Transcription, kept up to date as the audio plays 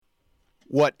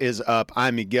What is up?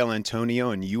 I'm Miguel Antonio,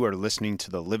 and you are listening to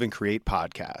the Live and Create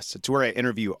podcast. It's where I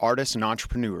interview artists and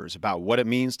entrepreneurs about what it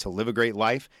means to live a great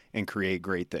life and create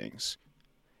great things.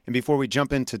 And before we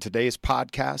jump into today's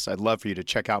podcast, I'd love for you to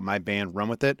check out my band, Run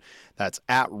With It. That's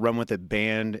at Run With It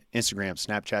Band, Instagram,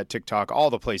 Snapchat, TikTok, all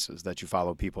the places that you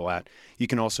follow people at. You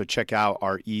can also check out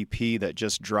our EP that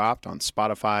just dropped on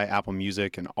Spotify, Apple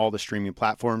Music, and all the streaming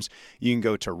platforms. You can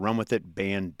go to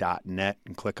runwithitband.net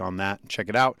and click on that and check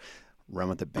it out.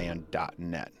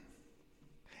 runwithitband.net.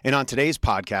 And on today's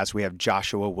podcast, we have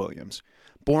Joshua Williams.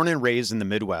 Born and raised in the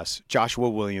Midwest, Joshua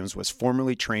Williams was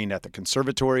formerly trained at the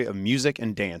Conservatory of Music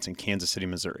and Dance in Kansas City,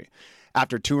 Missouri.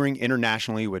 After touring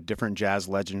internationally with different jazz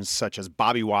legends such as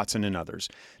Bobby Watson and others,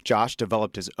 Josh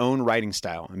developed his own writing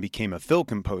style and became a fill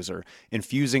composer,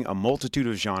 infusing a multitude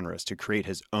of genres to create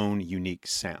his own unique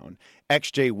sound.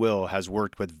 XJ Will has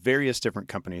worked with various different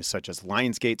companies such as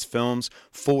Lionsgate Films,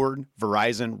 Ford,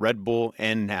 Verizon, Red Bull,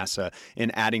 and NASA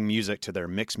in adding music to their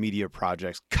mixed media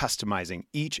projects, customizing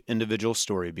each individual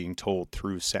story being told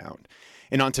through sound.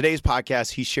 And on today's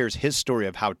podcast, he shares his story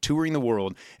of how touring the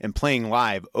world and playing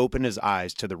live opened his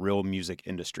eyes to the real music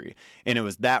industry. And it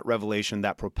was that revelation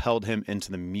that propelled him into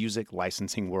the music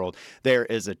licensing world. There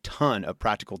is a ton of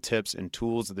practical tips and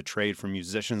tools of the trade for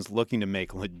musicians looking to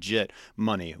make legit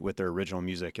money with their original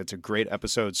music. It's a great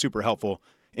episode, super helpful.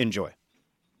 Enjoy.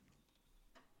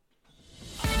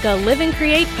 The Live and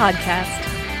Create podcast.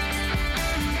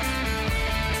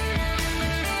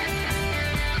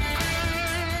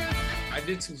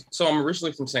 So I'm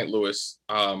originally from St. Louis.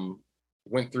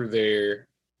 Went through there,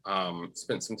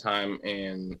 spent some time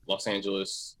in Los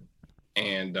Angeles,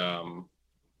 and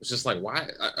was just like, why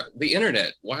the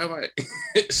internet? Why am I?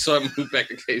 So I moved back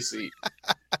to KC,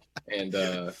 and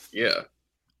yeah.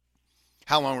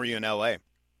 How long were you in LA?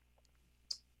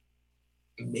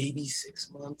 Maybe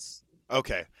 6 months.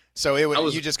 Okay, so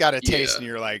you just got a taste, and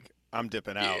you're like, I'm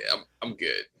dipping out. Yeah, I'm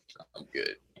good. I'm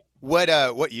good.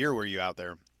 What year were you out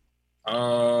there?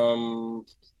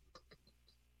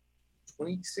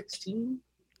 2016.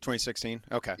 2016.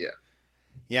 Okay. Yeah.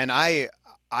 Yeah, and I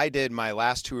did my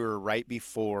last tour right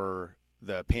before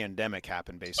the pandemic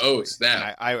happened, basically. Oh,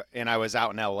 snap! And I was out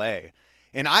in LA,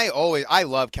 and I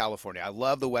love California. I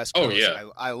love the West Coast. Oh yeah.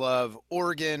 I love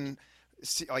Oregon,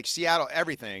 like Seattle,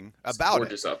 everything about it.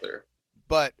 Gorgeous out there.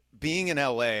 But being in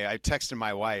LA, I texted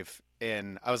my wife.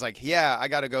 And I was like, yeah, I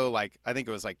got to go, like, I think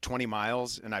it was like 20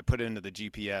 miles. And I put it into the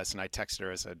GPS and I texted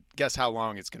her. I said, guess how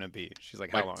long it's going to be? She's like,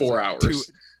 how long? 4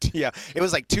 hours. Yeah. It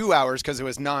was like 2 hours because it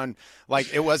was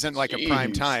it wasn't like a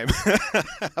prime time.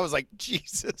 I was like,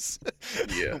 Jesus.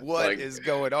 Yeah. What is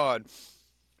going on?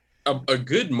 A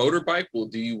good motorbike will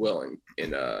do you well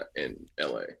in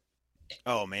LA.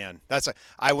 Oh, man.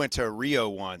 I went to Rio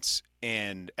once.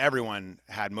 And everyone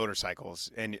had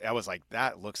motorcycles, and I was like,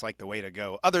 that looks like the way to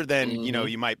go. Other than,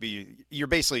 you're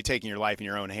basically taking your life in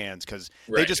your own hands because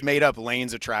they just made up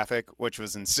lanes of traffic, which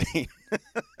was insane.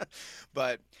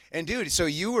 And dude, so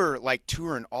you were like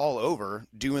touring all over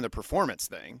doing the performance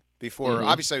thing before,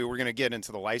 obviously we're going to get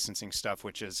into the licensing stuff,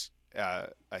 which is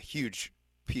a huge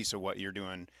piece of what you're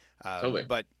doing. Totally.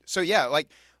 But so, yeah, like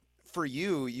for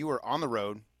you were on the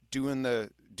road doing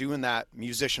that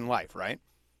musician life, right?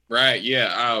 Right.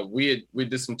 Yeah. We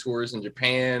did some tours in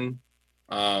Japan,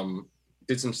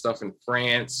 did some stuff in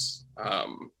France,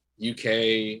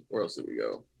 UK. Where else did we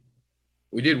go?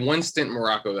 We did one stint in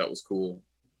Morocco. That was cool.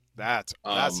 That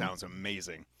sounds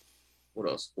amazing. What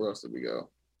else? Where else did we go?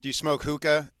 Do you smoke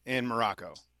hookah in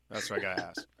Morocco? That's what I got to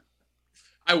ask.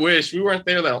 I wish we weren't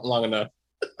there that long enough.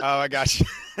 Oh, I got you.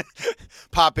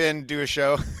 Pop in, do a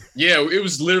show. Yeah. It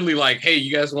was literally like, hey, you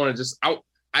guys want to just out?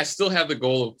 I still have the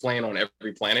goal of playing on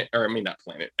every planet, or I mean, not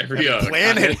planet, every planet.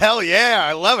 Continent. Hell yeah,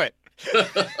 I love it.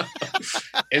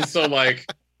 And so, like,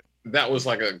 that was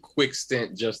like a quick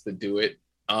stint just to do it.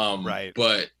 Right.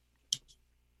 But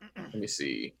let me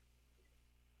see,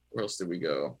 where else did we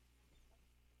go?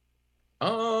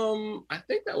 I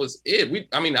think that was it.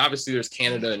 Obviously, there's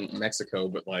Canada and Mexico,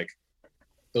 but like,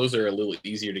 those are a little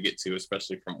easier to get to,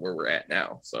 especially from where we're at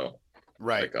now. So,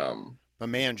 right. Like, but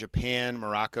man, Japan,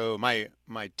 Morocco, my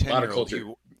 10-year-old,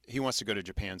 he wants to go to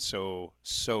Japan so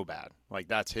bad. Like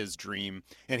that's his dream.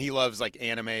 And he loves like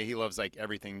anime. He loves like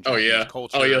everything. Japanese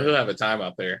culture. Oh yeah. He'll have a time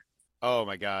out there. Oh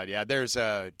my God. Yeah. There's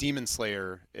Demon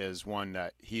Slayer is one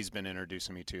that he's been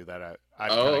introducing me to that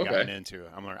I've kind of gotten into.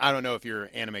 I don't know if you're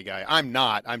an anime guy. I'm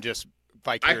not. I'm just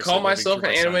vicariously. I call myself an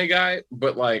anime guy,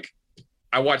 but like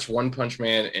I watch One Punch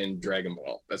Man and Dragon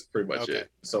Ball. That's pretty much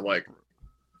it. So like,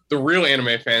 the real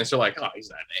anime fans are like, oh, he's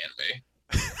not an anime.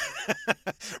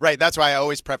 Right. That's why I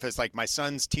always preface, like, my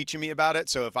son's teaching me about it.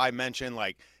 So if I mention,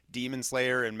 like, Demon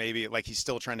Slayer, and maybe like he's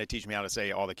still trying to teach me how to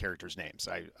say all the characters' names.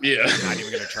 I'm Yeah. not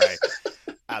even gonna try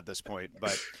at this point.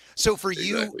 But so for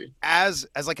you, Exactly. as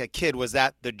like a kid, was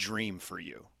that the dream for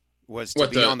you? Was to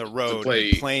What, be on the to road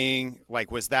play? and playing?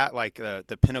 Like, was that like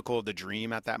the pinnacle of the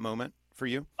dream at that moment for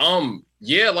you?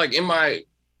 Yeah, like in my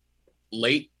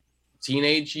late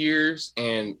teenage years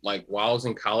and like while I was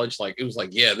in college, like it was like,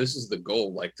 yeah, this is the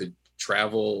goal, like to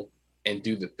travel and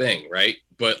do the thing, right?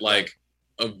 But like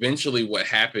eventually what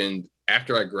happened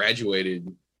after I graduated,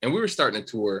 and we were starting a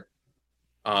tour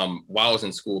while I was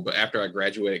in school, but after I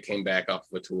graduated, came back off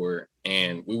of a tour,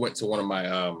 and we went to one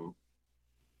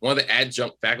of the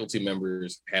adjunct faculty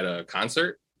members had a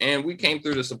concert, and we came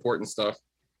through to support and stuff.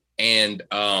 And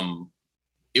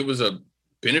it was a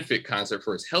benefit concert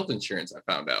for his health insurance,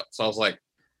 I found out. So I was like,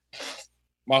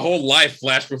 my whole life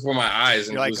flashed before my eyes,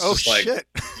 and You're like, it was oh just like, shit.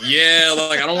 yeah,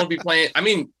 like I don't want to be playing. I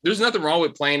mean, there's nothing wrong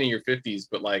with playing in your 50s,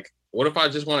 but like, what if I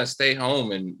just want to stay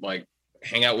home and like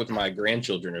hang out with my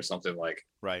grandchildren or something, like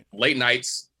Right. late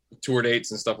nights, tour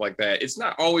dates and stuff like that? It's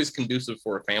not always conducive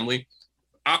for a family.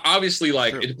 Obviously,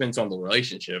 like True. it depends on the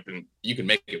relationship and you can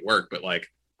make it work, but like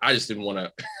I just didn't want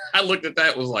to. I looked at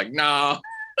that, was like, nah.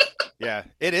 Yeah,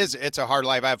 it is. It's a hard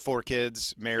life. I have 4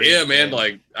 kids, married. Yeah, man, and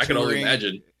like I can only touring.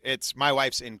 imagine. It's my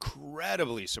wife's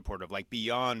incredibly supportive, like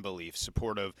beyond belief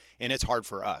supportive, and it's hard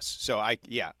for us. So I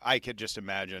could just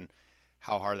imagine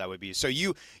how hard that would be. So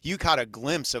you caught a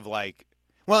glimpse of like,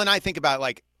 well, and I think about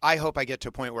like, I hope I get to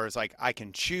a point where it's like I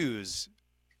can choose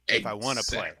if I want to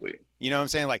play. Exactly. You know what I'm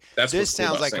saying? Like That's this what's cool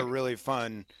sounds about like a singing. really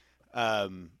fun,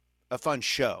 a fun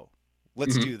show.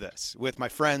 Let's Mhm. do this with my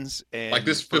friends and Like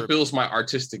this fulfills my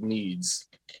artistic needs,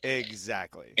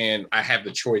 exactly. and I have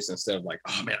the choice instead of like,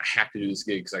 oh man, I have to do this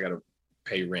gig because I got to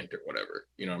pay rent or whatever.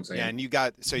 You know what I'm saying? Yeah, and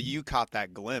you caught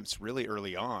that glimpse really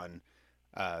early on,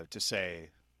 to say,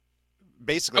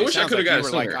 basically, I it wish I sounds could have like got you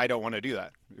it were like, sooner. I don't want to do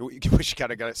that. You wish you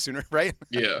kind of got it sooner, right?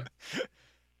 Yeah,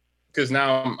 because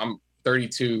now I'm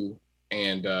 32,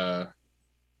 and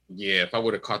yeah, if I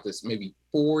would have caught this maybe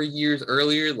 4 years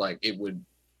earlier, like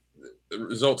the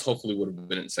results hopefully would have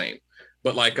been insane.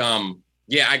 But like,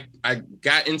 yeah, I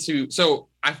got into, so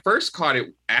I first caught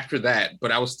it after that,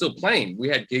 but I was still playing. We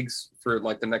had gigs for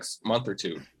like the next month or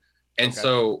two. And Okay.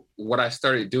 so what I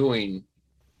started doing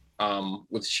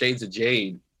with Shades of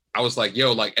Jade, I was like,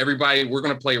 yo, like everybody, we're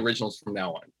going to play originals from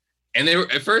now on. And they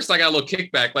were, at first I got a little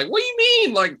kickback, like, what do you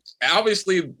mean? Like,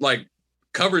 obviously, like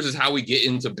covers is how we get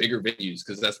into bigger venues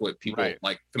because that's what people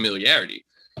like, familiarity.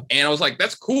 And I was like,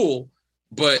 that's cool,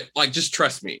 but like, just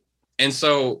trust me. And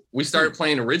so we started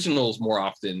playing originals more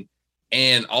often.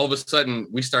 And all of a sudden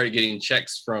we started getting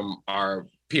checks from our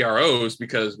PROs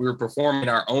because we were performing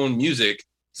our own music.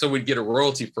 So we'd get a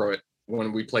royalty for it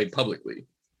when we played publicly.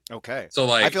 Okay. So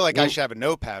like, I feel like I should have a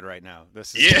notepad right now.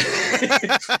 This is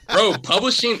yeah, bro,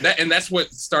 publishing that. And that's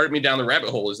what started me down the rabbit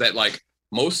hole, is that like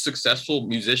most successful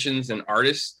musicians and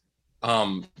artists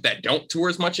that don't tour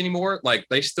as much anymore, like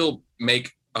they still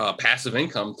make passive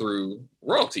income through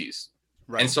royalties.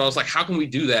 Right. And so I was like, how can we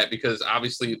do that? Because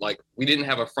obviously, like, we didn't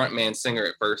have a frontman singer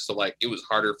at first. So like, it was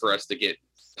harder for us to get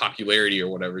popularity or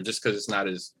whatever, just because it's not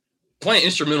as, playing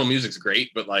instrumental music's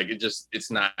great, but like,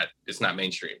 it's not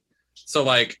mainstream. So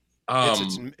like,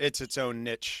 it's its own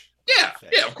niche. Yeah,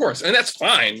 yeah, of course. And that's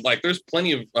fine. Like, there's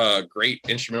plenty of great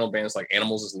instrumental bands like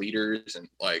Animals as Leaders, and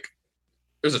like,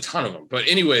 there's a ton of them. But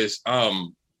anyways,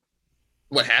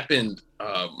 what happened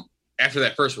after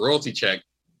that first royalty check,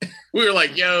 we were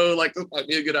like, yo, like, this might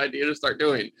be a good idea to start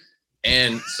doing.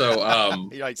 And so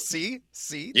you're like, see,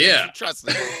 yeah, trust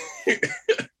me.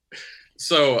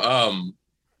 So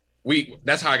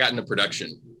that's how I got into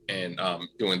production and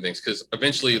doing things, because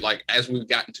eventually, like, as we've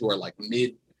gotten to our like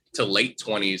mid to late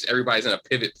 20s, everybody's in a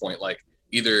pivot point. Like,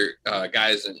 either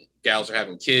guys and gals are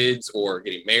having kids or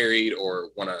getting married or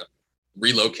want to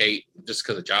relocate just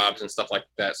because of jobs and stuff like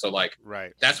that. So like,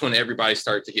 that's when everybody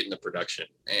started to get into production.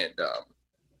 And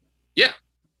yeah,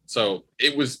 so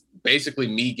it was basically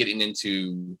me getting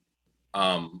into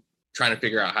trying to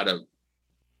figure out how to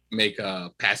make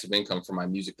passive income for my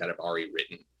music that I've already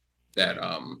written. That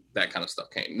kind of stuff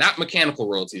came. Not mechanical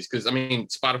royalties, because I mean,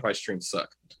 Spotify streams suck.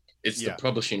 It's the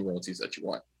publishing royalties that you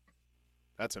want.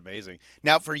 That's amazing.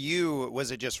 Now, for you,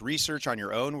 was it just research on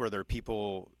your own? Were there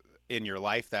people in your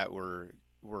life that were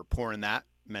pouring that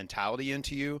mentality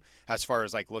into you, as far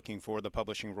as like looking for the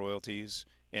publishing royalties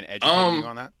and educating you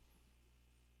on that?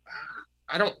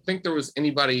 I don't think there was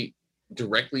anybody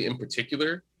directly in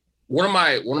particular. One of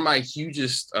my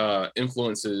hugest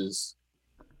influences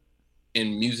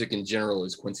in music in general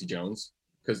is Quincy Jones,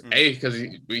 because because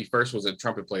he first was a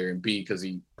trumpet player, and B, because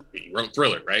he wrote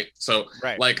Thriller, right? So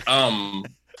like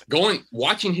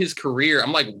watching his career,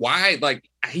 I'm like, why? Like,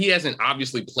 he hasn't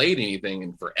obviously played anything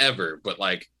in forever, but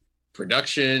like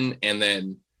production, and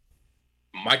then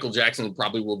Michael Jackson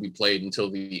probably will be played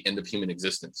until the end of human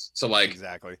existence. So like,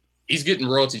 exactly, he's getting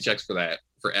royalty checks for that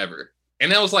forever.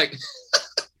 And that was like,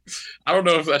 I don't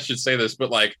know if I should say this,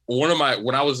 but like when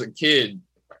I was a kid,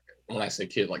 when I say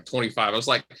kid, like 25, I was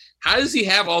like, how does he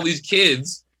have all these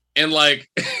kids and like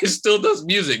he still does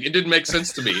music? It didn't make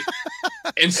sense to me.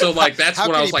 And so like that's how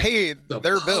when I was like, pay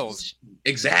their bills.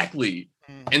 Exactly.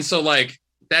 And so like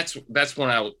that's when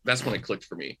it clicked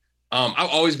for me. I've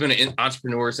always been an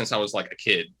entrepreneur since I was like a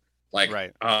kid. Like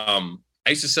right. I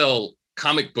used to sell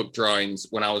comic book drawings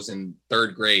when I was in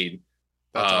 3rd grade.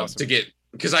 Awesome. To get,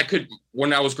 because I could,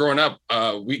 when I was growing up,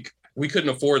 we couldn't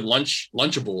afford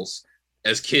Lunchables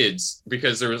as kids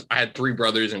because I had 3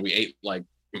 brothers and we ate like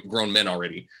grown men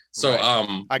already. So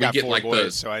right. I got 4 like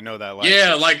boys, so I know that.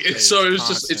 Life so it was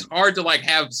constant. It's hard to like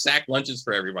have sack lunches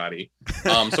for everybody.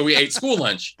 So we ate school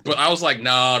lunch, but I was like,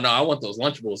 no, I want those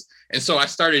Lunchables. And so I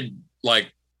started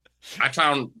like, I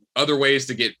found other ways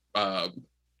to get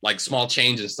like small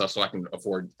change and stuff so I can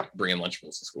afford bringing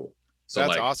Lunchables to school. So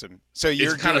that's like, awesome. So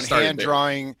you're kind of hand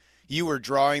drawing. You were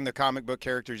drawing the comic book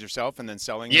characters yourself and then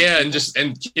selling them. Yeah,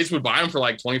 and kids would buy them for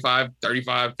like 25,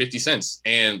 35, 50 cents.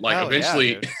 And like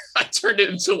eventually I turned it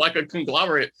into like a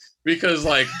conglomerate because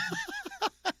like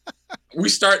I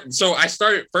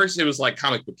started first, it was like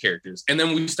comic book characters. And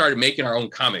then we started making our own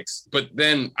comics. But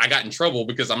then I got in trouble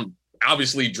because I'm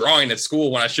obviously drawing at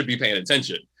school when I should be paying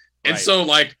attention. And so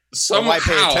like somehow why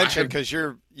pay attention? Because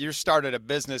you started a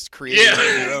business creating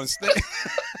your own thing.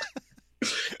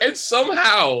 And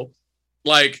somehow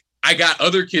like I got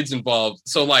other kids involved.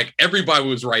 So like everybody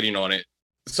was writing on it.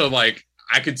 So like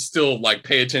I could still like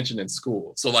pay attention in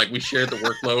school. So like we shared the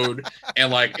workload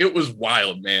and like it was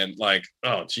wild, man. Like,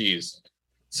 oh geez.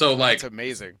 So like it's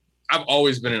amazing. I've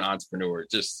always been an entrepreneur,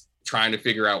 just trying to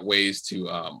figure out ways to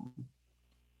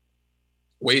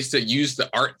use the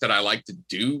art that I like to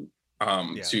do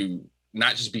to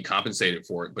not just be compensated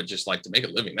for it, but just like to make a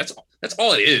living. That's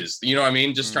all it is. You know what I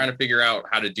mean? Just trying to figure out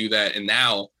how to do that. And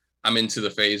now I'm into the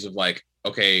phase of like,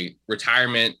 okay,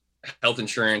 retirement, health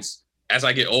insurance. As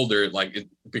I get older, like it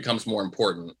becomes more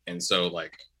important. And so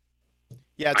like,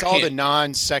 it's all the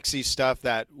non-sexy stuff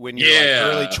that when you're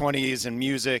like early 20s and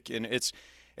music, and it's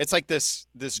like this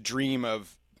dream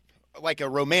of like a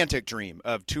romantic dream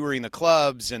of touring the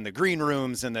clubs and the green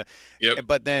rooms and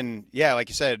but then, like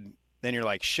you said, then you're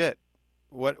like, shit,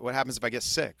 what happens if I get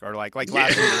sick? Or like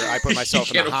last year I put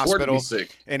myself in the hospital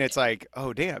and it's like,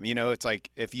 oh damn, it's like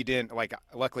if you didn't like,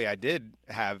 luckily I did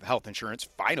have health insurance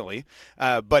finally.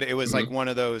 But it was like one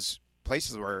of those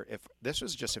places where if this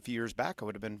was just a few years back, I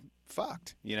would have been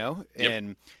fucked,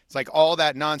 and it's like all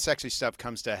that non-sexy stuff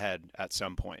comes to a head at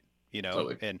some point,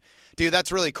 Totally. And dude,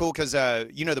 that's really cool. Cause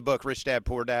the book Rich Dad,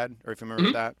 Poor Dad, or if you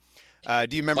remember that,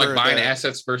 do you remember like buying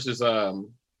assets versus,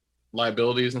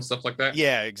 liabilities and stuff like that?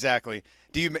 Yeah, exactly.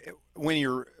 When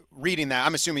you're reading that,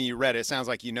 I'm assuming you read it. It sounds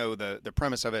like the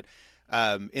premise of it.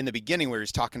 In the beginning, where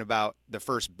he's talking about the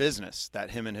first business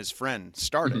that him and his friend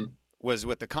started was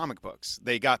with the comic books.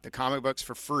 They got the comic books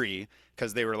for free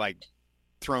because they were like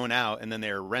thrown out, and then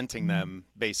they were renting them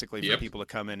basically for people to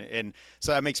come in. And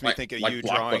so that makes me think of you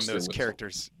drawing those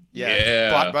characters.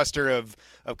 Blockbuster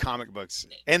of comic books.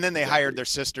 And then they hired their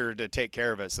sister to take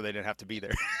care of it, so they didn't have to be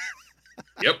there.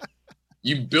 Yep.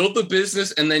 You build the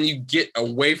business and then you get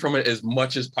away from it as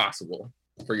much as possible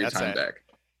for your time back.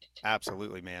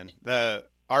 Absolutely, man.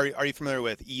 Are you familiar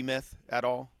with E-Myth at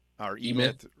all? Or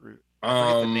E-Myth?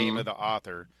 The name of the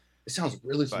author. It sounds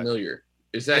really familiar.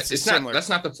 Is that that's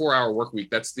not the 4-Hour Workweek.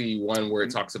 That's the one where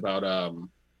it talks about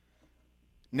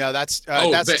No, that's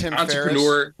Tim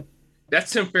entrepreneur. Ferriss.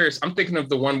 That's Tim Ferriss. I'm thinking of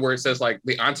the one where it says like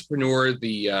the entrepreneur,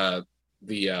 the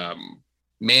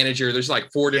manager. There's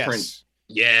like 4 different.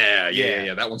 Yeah.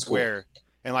 That one's cool.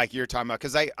 And like you're talking about,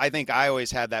 because I think I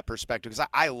always had that perspective, because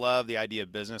I love the idea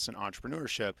of business and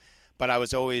entrepreneurship, but I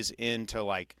was always into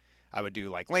like, I would do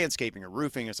like landscaping or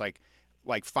roofing. It's like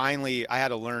finally I had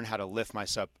to learn how to lift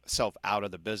myself out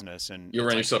of the business. And you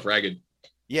run yourself ragged.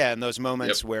 Yeah. And those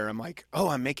moments where I'm like, oh,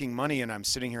 I'm making money and I'm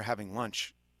sitting here having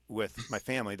lunch with my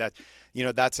family. That,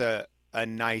 that's a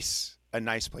nice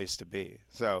place to be.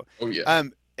 So,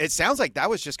 it sounds like that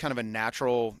was just kind of a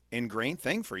natural ingrained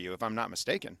thing for you, if I'm not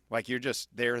mistaken. Like you're just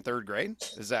there in 3rd grade.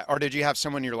 Is that, or did you have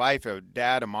someone in your life, a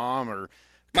dad, a mom, or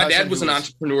my dad was an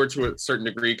entrepreneur to a certain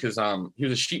degree because he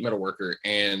was a sheet metal worker,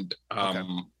 and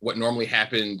what normally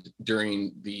happened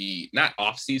during the not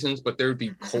off seasons, but there would be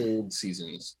cold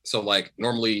seasons. So like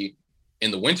normally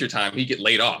in the wintertime he'd get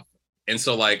laid off, and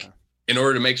so like in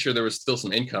order to make sure there was still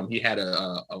some income, he had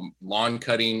a lawn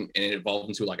cutting, and it evolved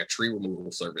into like a tree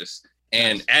removal service.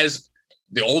 And as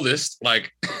the oldest, like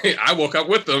I woke up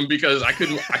with them because I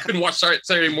couldn't watch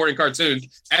Saturday morning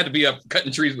cartoons. I had to be up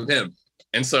cutting trees with him.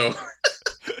 And so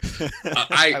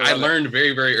I learned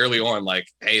very, very early on, like,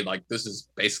 hey, like this is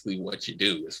basically what you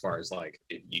do as far as like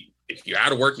if you're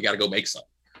out of work, you got to go make some.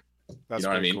 That's you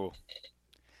know what I mean? cool.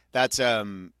 That's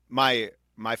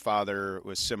my father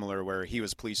was similar, where he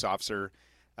was a police officer,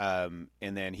 and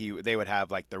then they would have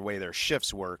like the way their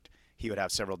shifts worked. He would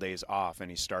have several days off, and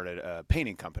he started a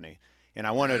painting company. And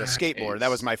I wanted a skateboard. That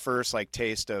was my first like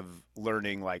taste of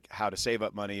learning like how to save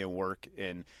up money and work.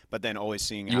 But then always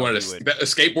seeing you wanted a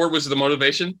skateboard was the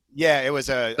motivation. Yeah, it was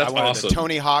I wanted awesome. a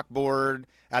Tony Hawk board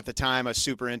at the time. I was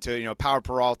super into Power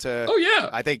Peralta. Oh yeah,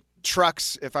 I think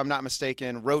trucks, if I'm not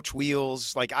mistaken, Roach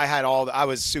wheels. Like I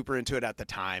was super into it at the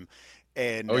time.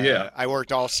 And I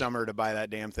worked all summer to buy that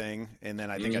damn thing, and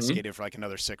then I think I skated for like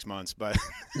another 6 months. But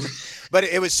but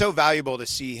it was so valuable to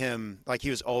see him, like he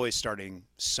was always starting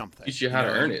something. Teach you how to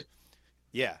earn it.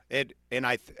 Yeah,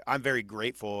 I'm very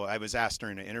grateful. I was asked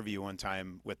during an interview one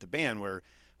time with the band where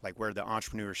the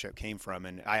entrepreneurship came from,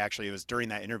 and it was during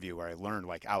that interview where I learned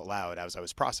like out loud as I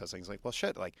was processing. It's like, well,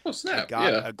 shit, like I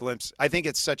got a glimpse. I think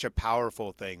it's such a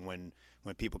powerful thing when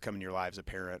people come in your lives, a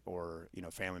parent or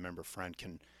family member, friend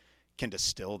can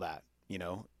distill that,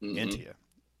 into you,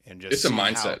 and just it's a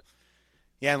mindset.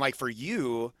 And like for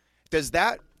you, does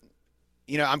that,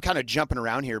 I'm kind of jumping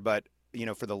around here, but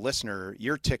for the listener,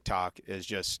 your TikTok is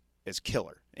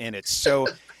killer, and it's so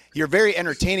you're very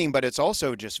entertaining, but it's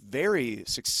also just very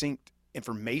succinct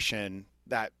information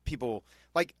that people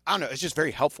like. I don't know, it's just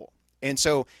very helpful. And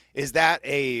so, is that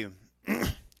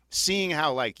seeing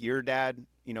how like your dad,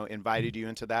 invited you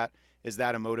into that? Is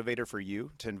that a motivator for you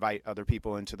to invite other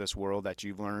people into this world that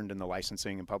you've learned in the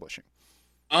licensing and publishing?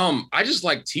 I just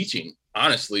like teaching,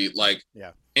 honestly. Like,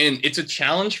 yeah. And it's a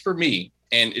challenge for me.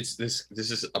 And this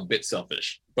is a bit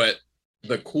selfish, but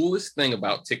the coolest thing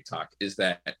about TikTok is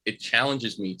that it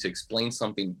challenges me to explain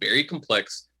something very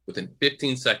complex within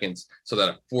 15 seconds so that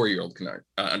a 4-year-old can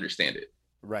understand it.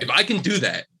 Right. If I can do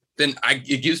that, then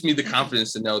it gives me the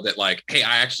confidence to know that like, hey,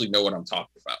 I actually know what I'm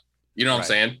talking about. You know what I'm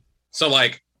saying? So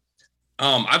like,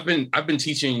 I've been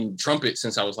teaching trumpet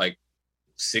since I was like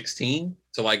 16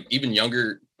 to like even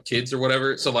younger kids or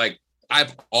whatever. So like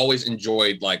I've always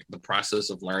enjoyed like the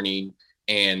process of learning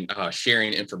and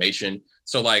sharing information.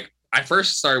 So like I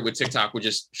first started with TikTok with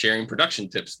just sharing production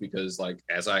tips, because like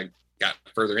as I got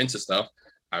further into stuff,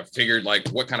 I figured like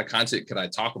what kind of content could I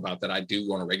talk about that I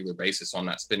do on a regular basis so I'm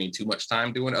not spending too much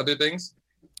time doing other things.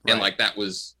 Right. And like that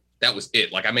was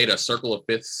it. Like I made a circle of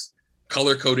fifths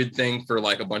color-coded thing for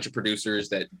like a bunch of producers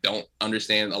that don't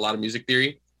understand a lot of music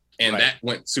theory, and that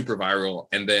went super viral.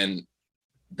 And then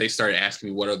they started asking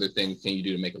me, what other things can you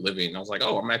do to make a living? And I was like,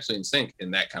 oh, I'm actually in sync.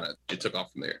 And that it took off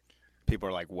from there. People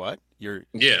are like, what?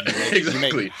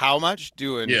 Exactly. How much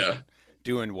doing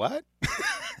what?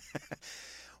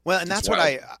 Well, and that's what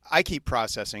I keep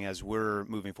processing as we're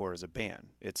moving forward as a band.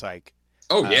 It's like,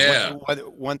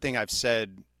 one thing I've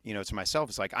said, to myself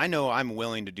is like, I know I'm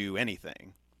willing to do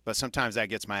anything, but sometimes that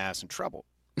gets my ass in trouble.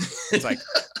 It's like,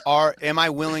 am I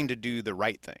willing to do the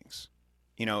right things?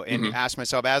 And ask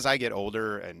myself as I get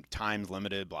older and time's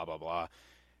limited, blah, blah, blah,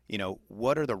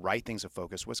 what are the right things to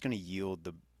focus? What's going to yield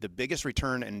the biggest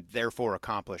return and therefore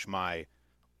accomplish my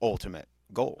ultimate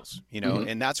goals,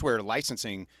 And that's where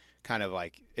licensing kind of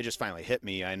like, it just finally hit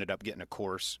me. I ended up getting a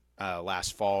course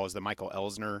last fall, is the Michael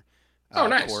Elsner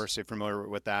course, if you're familiar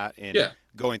with that, and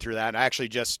going through that. I actually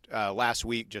just last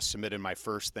week just submitted my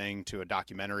first thing to a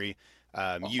documentary,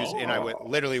 and I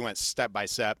literally went step by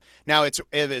step. Now it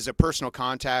is a personal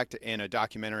contact and a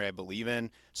documentary I believe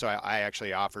in, so I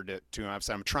actually offered it to him. I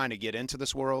said, I'm trying to get into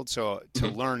this world, so to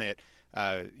learn it,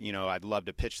 I'd love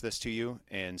to pitch this to you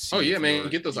and see. Oh yeah, man,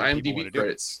 get those IMDb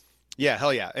credits. Yeah,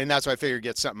 hell yeah, and that's why I figured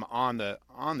get something on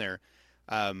there.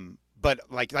 But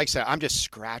like I said, I'm just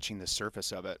scratching the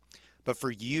surface of it. But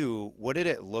for you, what did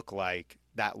it look like,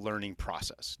 that learning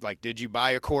process? Like, did you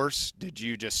buy a course? Did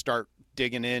you just start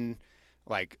digging in,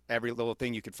 like every little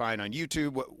thing you could find on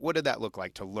YouTube? What did that look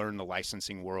like to learn the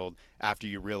licensing world after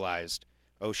you realized,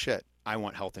 oh shit, I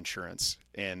want health insurance,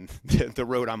 and the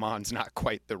road I'm on is not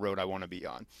quite the road I want to be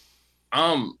on?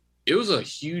 It was a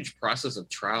huge process of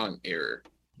trial and error,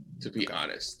 to be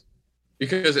honest,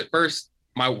 because at first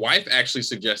my wife actually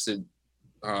suggested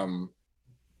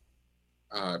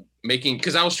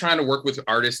because I was trying to work with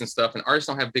artists and stuff, and artists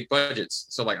don't have big budgets,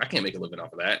 so like I can't make a living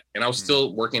off of that. And I was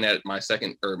still working at my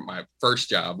first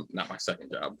job, not my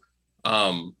second job.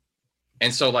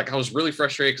 And so like I was really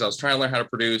frustrated because I was trying to learn how to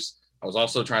produce, I was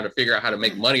also trying to figure out how to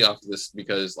make money off of this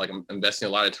because like I'm investing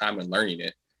a lot of time in learning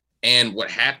it. And what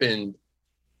happened,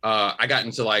 I got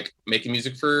into like making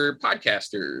music for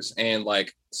podcasters and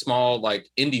like small like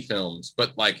indie films.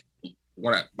 But like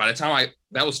by the time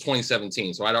that was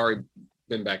 2017, so I'd already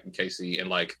been back in KC, and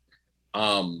like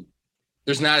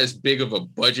there's not as big of a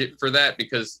budget for that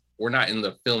because we're not in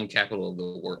the film capital of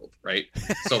the world, right?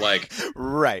 So like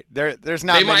right, there's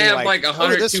not. They might have like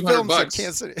 100, this 200 bucks.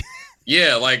 Kansas City.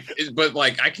 Yeah, like, but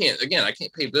like I can't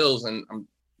pay bills, and I'm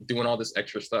doing all this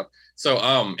extra stuff. So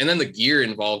and then the gear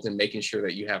involved in making sure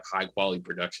that you have high quality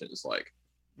production is like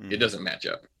it doesn't match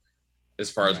up as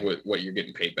far as what you're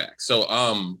getting paid back.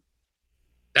 So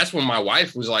that's when my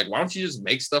wife was like, why don't you just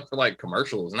make stuff for like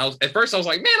commercials? And at first I was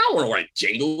like, man, I don't want to write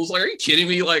jingles. Like, are you kidding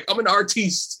me? Like, I'm an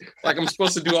artiste. Like, I'm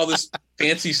supposed to do all this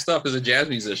fancy stuff as a jazz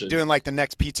musician. Doing like the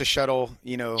next pizza shuttle,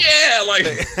 you know? Yeah,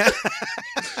 like,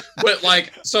 but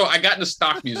like, so I got into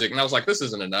stock music and I was like, this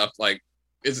isn't enough. Like,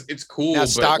 it's cool. Now, but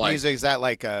stock like, music, is that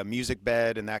like a music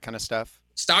bed and that kind of stuff?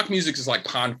 Stock music is like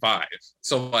Pond 5.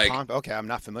 So like, okay, I'm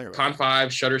not familiar with Pond 5,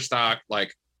 Shutterstock,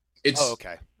 like it's. Oh,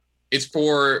 okay. It's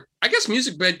for, I guess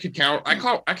Music Bed could count. I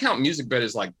count Music Bed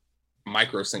as like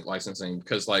micro sync licensing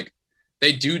because like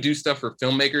they do stuff for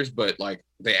filmmakers, but like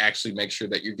they actually make sure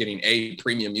that you're getting A,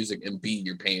 premium music, and B,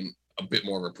 you're paying a bit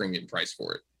more of a premium price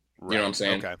for it. Right. You know what I'm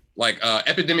saying? Okay. Like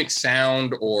Epidemic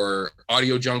Sound or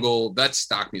Audio Jungle, that's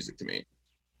stock music to me.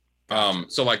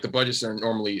 So like the budgets are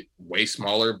normally way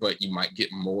smaller, but you might get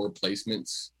more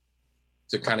placements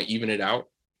to kind of even it out.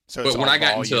 So but when I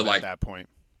got into like that point,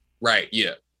 right,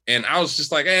 yeah. And I was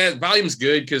just like, volume's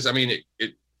good because I mean,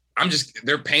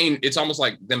 they're paying. It's almost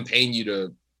like them paying you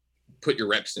to put your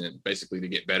reps in, basically, to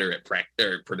get better at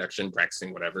production,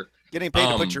 practicing, whatever. Getting paid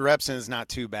to put your reps in is not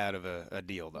too bad of a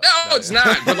deal, though. No, it's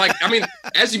not. But like, I mean,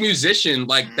 as a musician,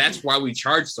 like that's why we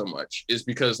charge so much, is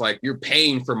because like you're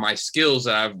paying for my skills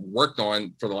that I've worked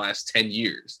on for the last 10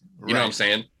 years. You know what I'm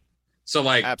saying? So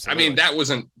like, absolutely. I mean, that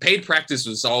wasn't paid practice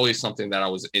was always something that I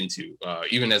was into,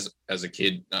 even as a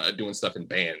kid, doing stuff in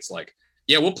bands. Like,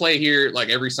 yeah, we'll play here like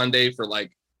every Sunday for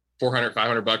like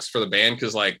 $400-$500 for the band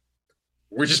because like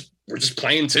we're just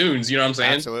playing tunes. You know what I'm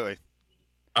saying? Absolutely.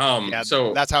 Yeah,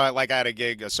 so that's how I had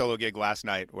a solo gig last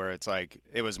night where it's like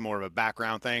it was more of a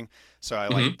background thing. So I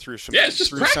like threw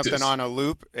something on a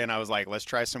loop and I was like, let's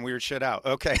try some weird shit out.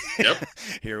 Okay. Yep.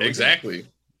 Here we go.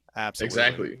 Absolutely.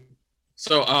 Exactly.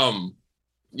 So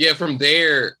yeah, from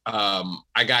there,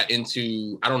 I got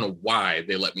into, I don't know why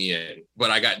they let me in,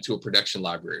 but I got into a production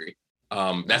library.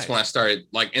 That's when I started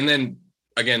like, and then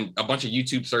again, a bunch of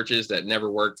YouTube searches that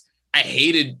never worked. I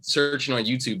hated searching on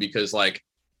YouTube because like,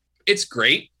 it's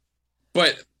great,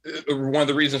 but one of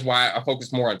the reasons why I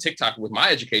focus more on TikTok with my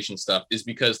education stuff is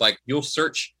because like you'll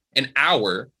search an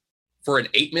hour for an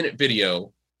 8-minute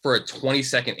video for a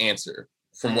 20-second answer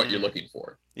from what you're looking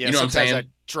for. Yeah, you know what I'm saying? That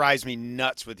drives me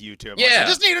nuts with YouTube. Yeah. Like, I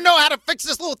just need to know how to fix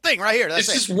this little thing right here.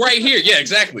 It's just right here. Yeah,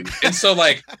 exactly. And so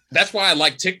like, that's why I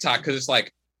like TikTok, because it's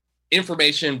like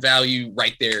information value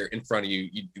right there in front of you.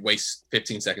 You waste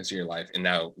 15 seconds of your life. And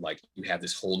now like you have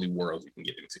this whole new world you can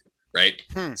get into. Right.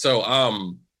 So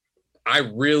I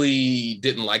really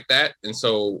didn't like that. And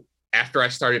so after I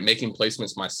started making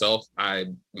placements myself, I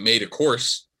made a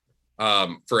course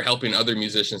for helping other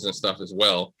musicians and stuff as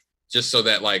well, just so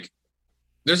that like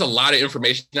there's a lot of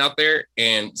information out there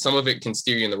and some of it can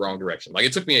steer you in the wrong direction. Like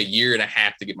it took me 1.5 years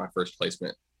to get my first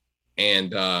placement.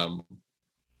 And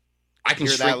I can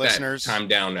shrink that time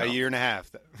down now. 1.5 years.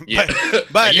 Yeah.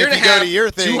 But if you go to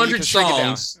your thing, 200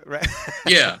 songs. Right.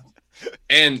 Yeah.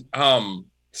 And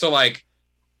so like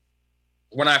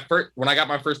when I got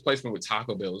my first placement with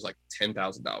Taco Bell, it was like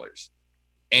 $10,000.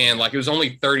 And like it was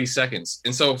only 30 seconds.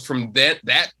 And so from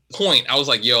that point, I was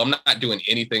like, yo, I'm not doing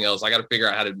anything else. I got to figure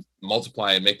out how to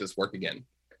multiply and make this work again.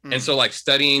 And so like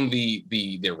studying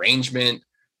the arrangement,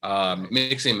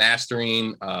 mixing,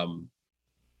 mastering,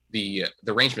 the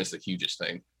arrangement's the hugest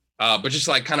thing. But just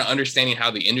like kind of understanding how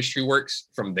the industry works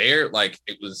from there, like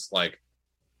it was like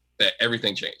that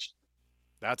everything changed.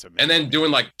 That's amazing. And then doing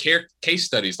like case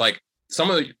studies, like some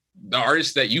of the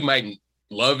artists that you might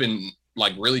love and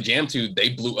like really jam to, they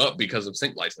blew up because of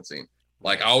sync licensing.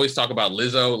 Like I always talk about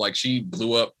Lizzo, like she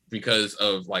blew up because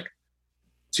of like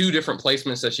 2 different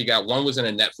placements that she got. One was in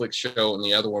a Netflix show and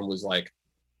the other one was like,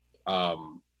 I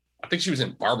think she was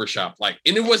in Barbershop. Like,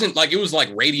 and it wasn't like, it was like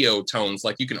radio tones.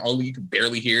 Like you could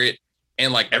barely hear it.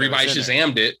 And like everybody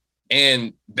Shazammed it.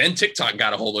 And then TikTok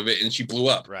got a hold of it and she blew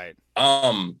up. Right.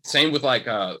 Same with like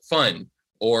Fun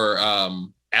or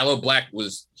Aloe Black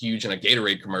was huge in a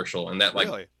Gatorade commercial. And that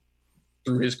like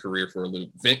threw his career for a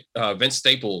loop. Vince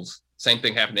Staples, same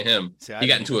thing happened to him. He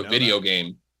got into a video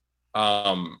game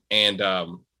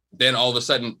Then all of a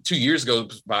sudden 2 years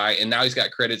goes by and now he's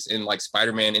got credits in like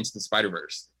Spider-Man Into the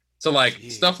Spider-Verse. So like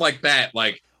stuff like that,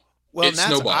 like, well, and it that's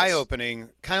snowballs. eye-opening,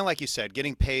 kind of like you said,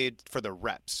 getting paid for the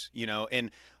reps,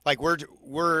 and like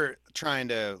we're trying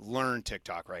to learn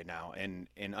TikTok right now and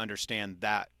understand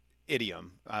that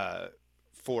idiom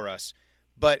for us.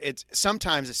 But it's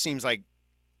sometimes it seems like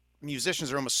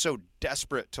musicians are almost so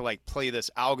desperate to like play this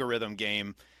algorithm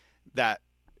game that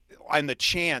and the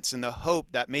chance and the hope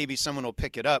that maybe someone will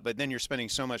pick it up, but then you're spending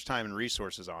so much time and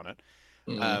resources on it.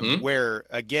 Where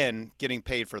again, getting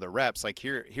paid for the reps, like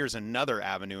here's another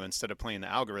avenue. Instead of playing the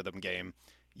algorithm game,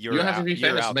 you don't have to be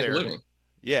famous to make a living.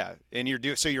 Yeah, and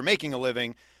so you're making a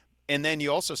living, and then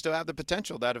you also still have the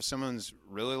potential that if someone's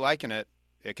really liking it,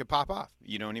 it could pop off.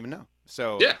 You don't even know.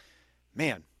 So yeah,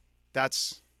 man, I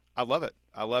love it.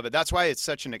 I love it. That's why it's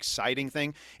such an exciting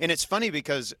thing, and it's funny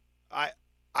because I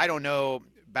don't know.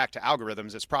 Back to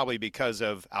algorithms, it's probably because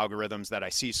of algorithms that I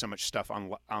see so much stuff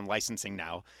on licensing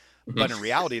now. But in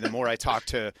reality, the more I talk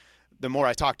to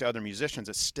other musicians,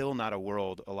 it's still not a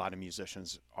world a lot of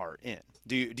musicians are in.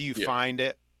 Do you find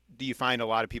it? Do you find a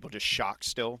lot of people just shocked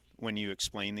still when you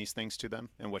explain these things to them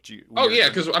and what you? Oh yeah,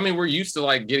 because I mean we're used to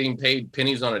like getting paid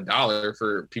pennies on a dollar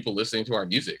for people listening to our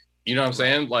music. You know what I'm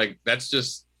saying? Like that's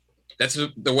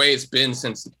the way it's been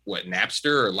since what,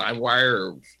 Napster or LimeWire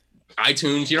or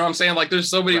iTunes. You know what I'm saying? Like there's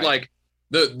so many like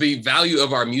the value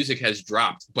of our music has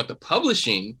dropped, but the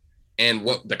publishing and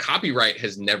what the copyright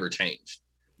has never changed.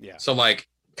 Yeah. So like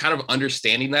kind of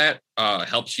understanding that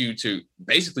helps you to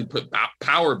basically put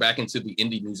power back into the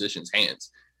indie musician's hands.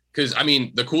 Because I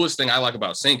mean, the coolest thing I like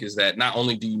about Sync is that not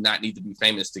only do you not need to be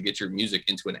famous to get your music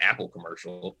into an Apple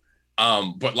commercial,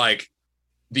 but like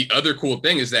the other cool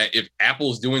thing is that if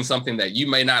Apple's doing something that you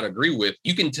may not agree with,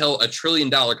 you can tell $1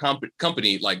 trillion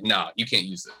company like, nah, you can't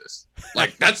use this.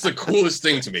 Like that's the coolest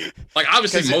thing to me. Like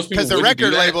obviously most people, because the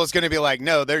record label is going to be like,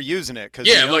 no, they're using it.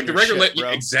 Yeah, like the record label,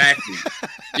 exactly.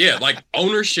 Yeah, like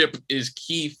ownership is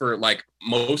key for like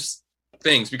most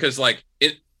things because like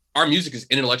our music is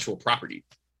intellectual property.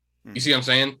 You see what I'm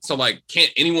saying? So like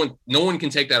no one can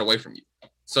take that away from you.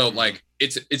 So like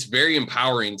it's very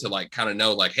empowering to like kind of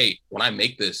know like, hey, when I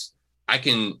make this, I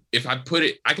can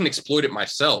exploit it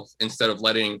myself instead of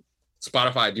letting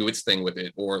Spotify do its thing with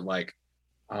it, or like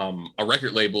a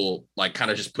record label like kind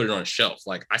of just put it on a shelf.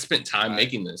 Like I spent time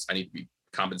making this, I need to be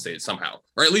compensated somehow,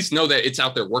 or at least know that it's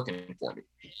out there working for me.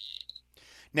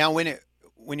 Now when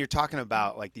you're talking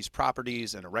about like these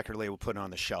properties and a record label putting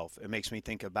on the shelf, it makes me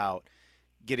think about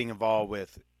getting involved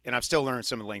with, and I've still learned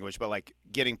some of the language, but like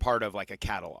getting part of like a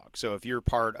catalog. So if you're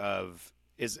part of,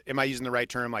 am I using the right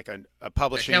term? Like a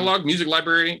publishing catalog, music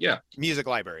library? Yeah. Music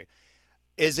library.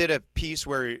 Is it a piece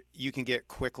where you can get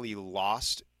quickly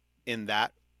lost in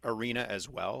that arena as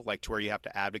well? Like to where you have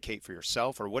to advocate for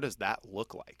yourself, or what does that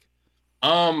look like?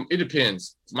 It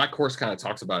depends. My course kind of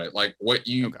talks about it. Like what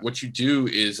you do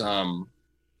is,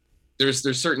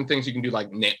 there's certain things you can do, like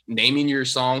naming your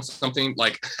song something.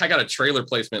 Like I got a trailer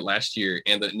placement last year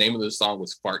and the name of the song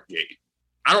was Fartgate.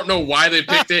 I don't know why they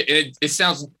picked it. And it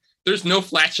sounds, there's no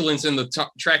flatulence in the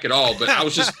track at all, but I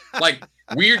was just like,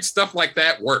 weird stuff like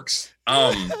that works.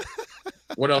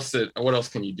 What else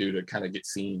can you do to kind of get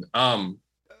seen? Nowadays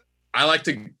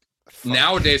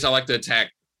I like to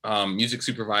attack music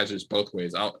supervisors both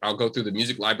ways. I'll go through the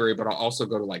music library, but I'll also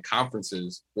go to like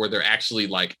conferences where they're actually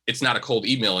like, it's not a cold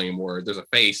email anymore. There's a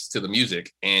face to the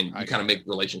music and you kind of make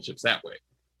relationships that way.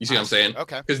 You see what I'm saying?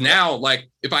 Okay. Because now, like,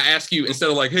 if I ask you, instead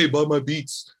of like, hey, buy my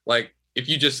beats, like, if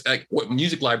you just like, what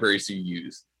music libraries do you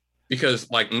use?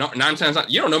 Because like 9 times out,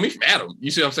 you don't know me from Adam.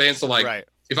 You see what I'm saying? So like,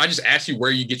 if I just ask you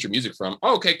where you get your music from,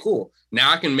 oh, okay, cool.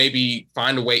 Now I can maybe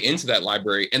find a way into that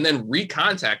library and then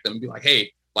recontact them and be like,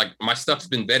 hey, like my stuff's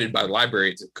been vetted by the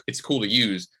library. It's cool to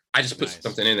use. I just put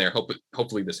something in there.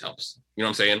 Hopefully this helps. You know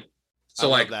what I'm saying?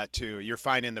 So I love that too. You're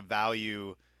finding the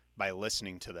value by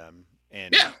listening to them.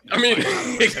 And yeah, I mean,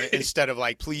 instead of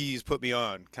like, please put me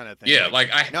on kind of thing. Yeah,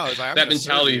 that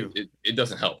mentality, it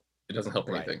doesn't help. It doesn't help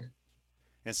anything.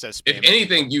 Instead of if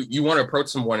anything, you want to approach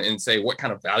someone and say, what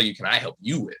kind of value can I help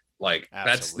you with? Like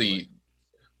Absolutely.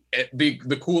 That's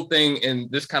the cool thing.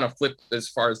 And this kind of flipped as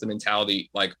far as the mentality.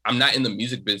 Like I'm not in the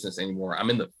music business anymore. I'm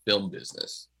in the film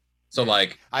business. So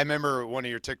like, I remember one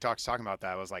of your TikToks talking about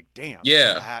that. I was like, damn,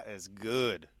 yeah, that is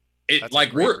good. It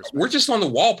like we're just on the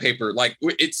wallpaper. Like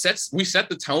we set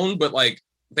the tone, but like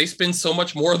they spend so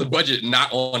much more of the budget not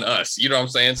on us. You know what I'm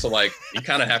saying? So like you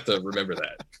kind of have to remember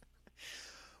that.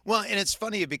 Well, and it's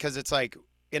funny because it's like,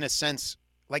 in a sense,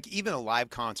 like even a live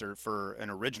concert for an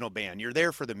original band, you're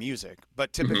there for the music, but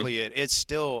Hmm. typically it's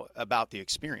still about the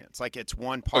experience. Like it's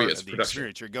one Oh yeah, part it's of the production.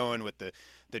 experience. You're going with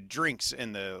the drinks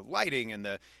and the lighting and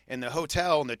the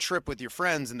hotel and the trip with your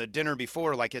friends and the dinner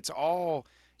before. Like it's all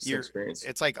It's an you're experience.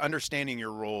 it's like understanding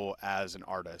your role as an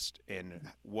artist and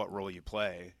what role you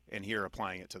play, and here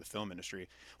applying it to the film industry.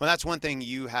 Well, that's one thing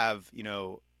you have,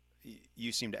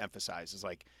 you seem to emphasize is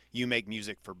like you make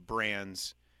music for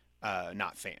brands,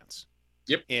 not fans.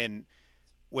 Yep. And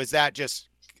was that just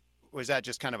was that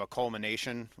just kind of a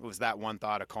culmination? Was that one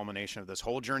thought a culmination of this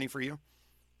whole journey for you?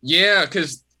 Yeah,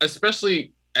 because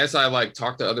especially as I like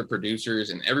talk to other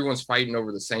producers and everyone's fighting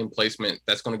over the same placement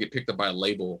that's going to get picked up by a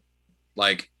label,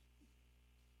 like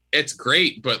it's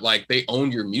great, but like they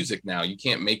own your music now. You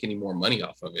can't make any more money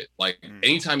off of it. Like Mm.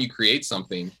 anytime you create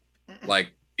something,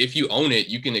 like if you own it,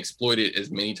 you can exploit it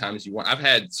as many times as you want. I've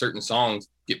had certain songs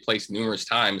get placed numerous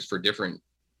times for different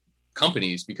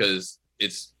companies because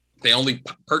it's they only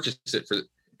purchase it for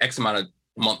X amount of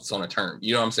months on a term.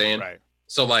 You know what I'm saying? Right.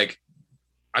 So like,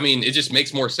 I mean, it just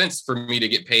makes more sense for me to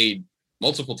get paid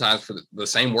multiple times for the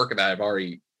same work that I've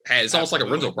already had. It's almost like a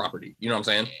Absolutely. rental property. You know what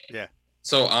I'm saying? Yeah.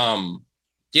 So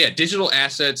yeah, digital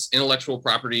assets, intellectual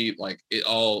property, like it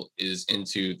all is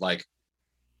into like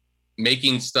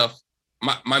making stuff.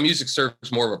 My music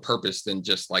serves more of a purpose than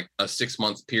just like a 6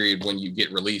 month period when you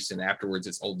get released and afterwards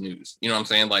it's old news. You know what I'm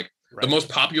saying? Like the Right. most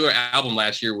popular album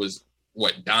last year was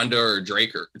what Donda or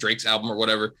Drake's album or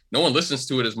whatever. No one listens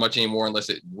to it as much anymore unless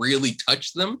it really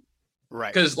touched them.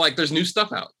 Right. Because like there's new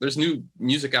stuff out. There's new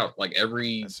music out like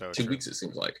every That's so 2 true. weeks, it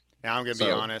seems like. Now I'm gonna be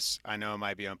So honest. I know it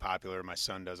might be unpopular. My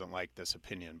son doesn't like this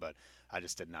opinion, but I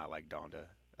just did not like Donda.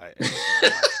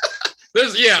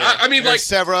 there's I mean There's like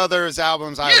several others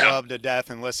albums I yeah, love to death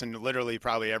and listen to literally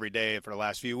probably every day for the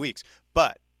last few weeks,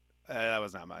 but that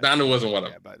was not my. Donda wasn't one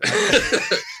of Yeah, them. but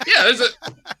Yeah,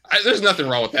 there's nothing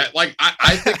wrong with that. Like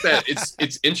I think that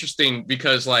it's interesting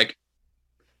because like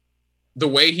the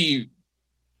way he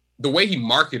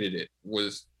marketed it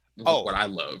was Oh, what I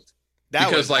loved. that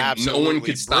Because was like no one absolutely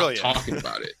could stop brilliant. talking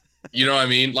about it. You know what I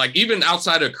mean? Like even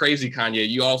outside of crazy Kanye,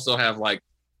 you also have like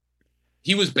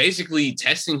he was basically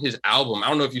testing his album. I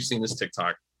don't know if you've seen this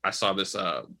TikTok. I saw this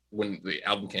when the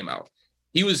album came out.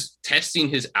 He was testing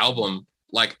his album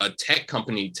like a tech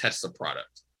company tests a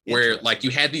product, where like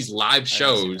you had these live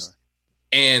shows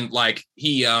and like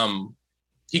he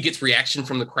gets reaction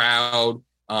from the crowd.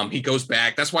 He goes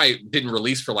back. That's why it didn't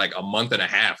release for like a month and a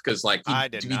half because like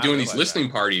he'd be doing these listening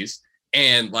parties,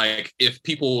 and like if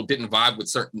people didn't vibe with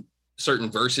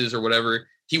certain verses or whatever,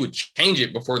 he would change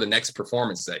it before the next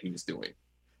performance that he was doing.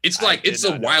 It's like it's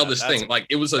the wildest thing. Like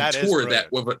it was a tour that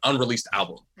with an unreleased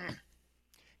album.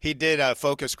 He did a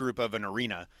focus group of an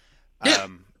arena. Yeah,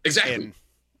 exactly. And,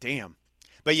 damn.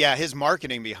 But yeah, his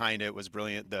marketing behind it was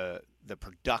brilliant. The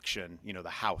production, the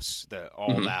house,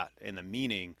 all that, and the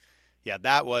meaning. Yeah,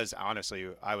 that was honestly,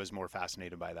 I was more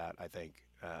fascinated by that, I think.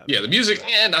 Yeah, the music,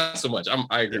 not so much.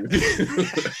 I agree with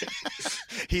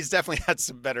you. He's definitely had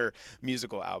some better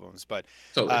musical albums, but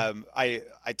totally. I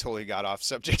totally got off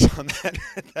subject on that.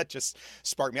 That just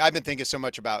sparked me. I've been thinking so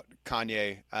much about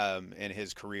Kanye and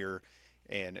his career,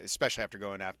 and especially after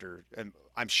going after, and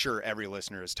I'm sure every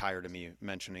listener is tired of me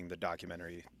mentioning the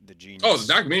documentary, The Genius. Oh, the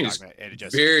documentary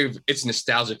is it's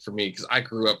nostalgic for me because I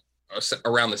grew up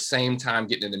around the same time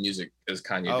getting into music as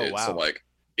Kanye did. Wow. So like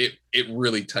it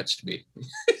really touched me.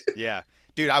 Yeah,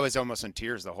 dude, I was almost in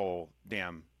tears the whole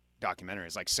damn documentary.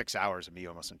 It's like 6 hours of me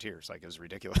almost in tears. Like it was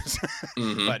ridiculous.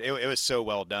 Mm-hmm. But it was so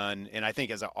well done. And I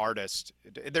think as an artist,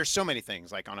 there's so many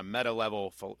things like on a meta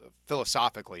level,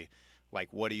 philosophically, like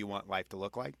what do you want life to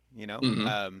look like,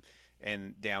 Mm-hmm.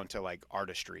 And down to like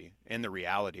artistry and the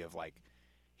reality of like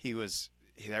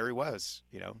there he was,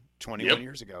 21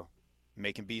 years ago,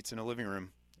 making beats in a living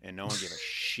room and no one gave a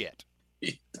shit.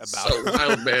 It's so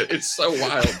wild, man. It's so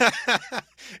wild.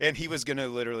 And he was going to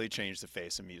literally change the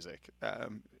face of music.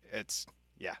 That's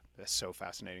so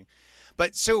fascinating.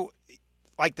 But so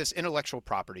like this intellectual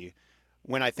property,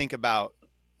 when I think about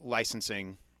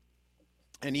licensing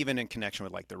and even in connection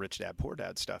with like the Rich Dad Poor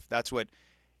Dad stuff, that's what,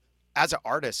 as an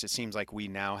artist, it seems like we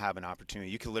now have an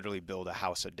opportunity. You can literally build a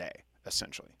house a day,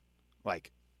 essentially.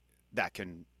 Like that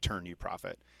can turn you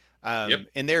profit. And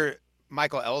there,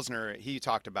 Michael Elsner, he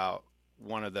talked about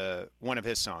one of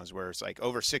his songs where it's like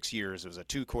over 6 years, it was a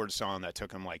 2-chord song that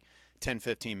took him like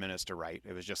 10-15 minutes to write.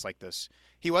 It was just like this.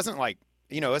 He wasn't like,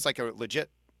 it's like a legit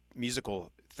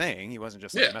musical thing. He wasn't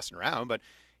just like messing around, but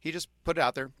he just put it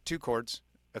out there, 2 chords,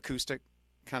 acoustic,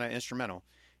 kind of instrumental.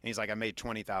 And he's like, I made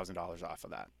 $20,000 off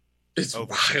of that. It's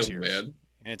wild, man.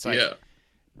 And it's like,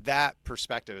 that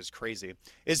perspective is crazy.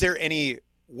 Is there any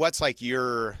what's like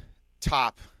your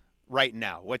top right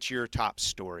now? What's your top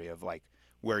story of like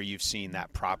where you've seen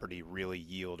that property really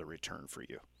yield a return for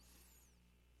you?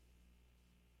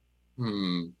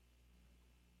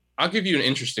 I'll give you an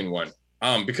interesting one.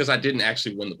 Because I didn't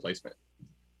actually win the placement.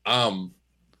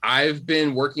 I've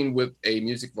been working with a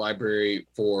music library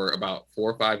for about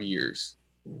 4 or 5 years.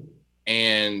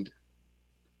 And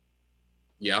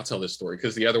yeah, I'll tell this story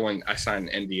because the other one I signed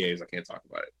NDAs. I can't talk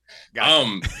about it.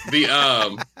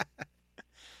 Gotcha.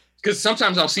 Because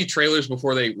sometimes I'll see trailers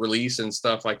before they release and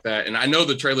stuff like that, and I know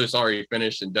the trailer's already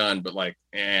finished and done, but like,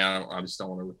 I just don't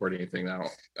want to record anything.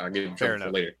 I'll get in trouble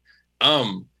for later.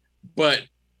 But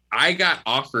I got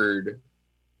offered.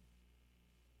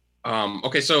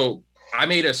 Okay, so I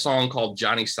made a song called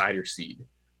Johnny Cider Seed,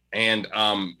 and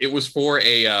it was for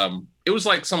it was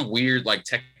like some weird like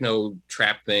techno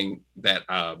trap thing that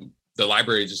the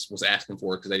library just was asking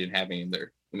for because they didn't have any in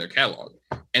their catalog.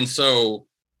 And so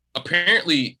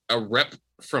apparently a rep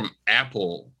from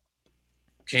Apple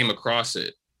came across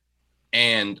it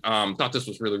and thought this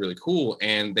was really, really cool.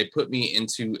 And they put me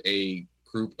into a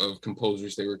group of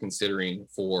composers they were considering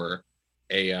for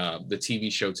the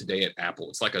TV show Today at Apple.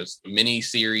 It's like a mini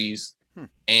series.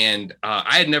 And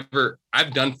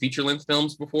I've done feature length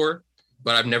films before,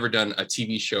 but I've never done a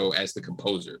TV show as the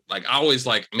composer. Like I always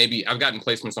like, maybe I've gotten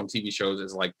placements on TV shows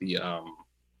as like the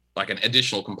like an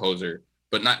additional composer,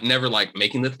 but never like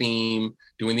making the theme,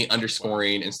 doing the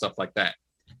underscoring and stuff like that.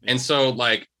 And so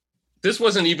like, this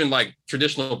wasn't even like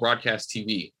traditional broadcast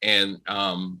TV. And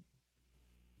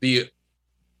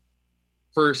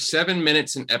for 7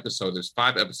 minutes an episode, there's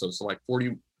 5 episodes, so like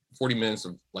 40 minutes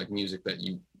of like music that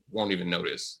you won't even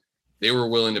notice. They were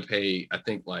willing to pay, I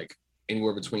think, like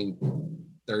anywhere between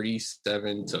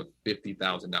 $37,000 to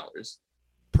 $50,000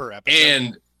 per episode.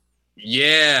 And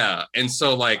yeah, and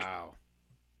so like, wow.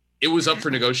 It was up for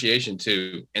negotiation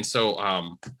too. And so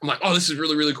I'm like, oh, this is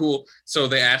really, really cool. So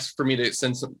they asked for me to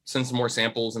send some more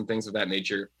samples and things of that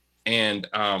nature. And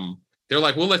they're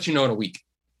like, we'll let you know in a week.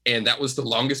 And that was the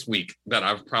longest week that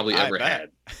I've probably ever had.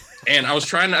 And I was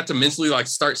trying not to mentally like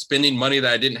start spending money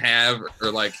that I didn't have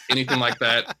or like anything like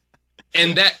that.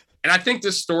 And I think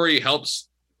this story helps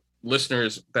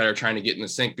listeners that are trying to get in the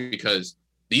sync because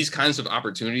these kinds of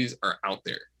opportunities are out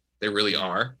there. They really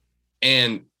are.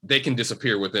 And they can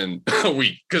disappear within a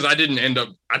week because I didn't end up,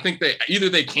 I think they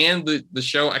canned the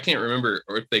show. I can't remember,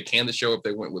 or if they canned the show, if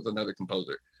they went with another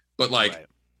composer, but like right.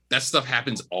 That stuff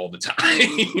happens all the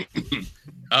time.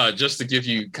 Just to give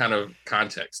you kind of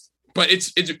context, but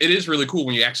it is really cool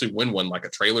when you actually win one. Like a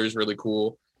trailer is really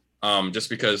cool. Just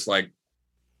because like,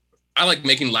 I like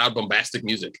making loud, bombastic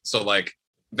music. So like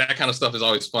that kind of stuff is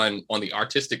always fun on the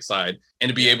artistic side, and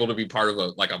to be able to be part of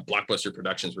a blockbuster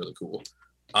production is really cool.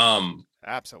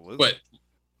 Absolutely. But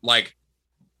like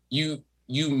you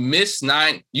miss 10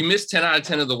 out of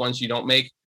 10 of the ones you don't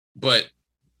make, but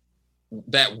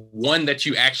that one that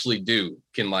you actually do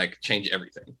can like change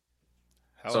everything.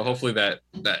 So hopefully that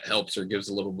helps or gives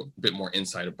a little bit more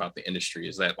insight about the industry.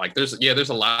 Is that like there's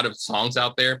a lot of songs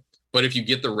out there, but if you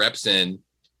get the reps in,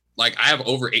 like I have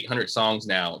over 800 songs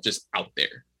now just out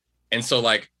there. And so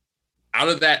like out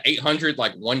of that 800,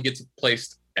 like one gets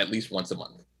placed at least once a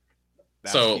month.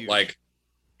 That's so huge. Like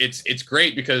it's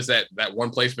great because that one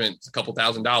placement is a couple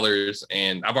 $1,000s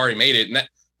and I've already made it. And that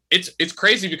it's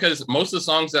crazy because most of the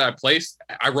songs that I placed,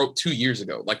 I wrote 2 years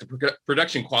ago. Like the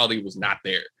production quality was not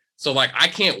there. So like, I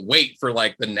can't wait for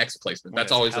like the next placement.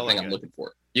 That's always the thing I'm looking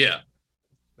for. Yeah.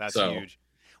 That's huge.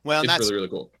 Well, that's that's really, really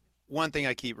cool. One thing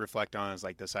I keep reflecting on is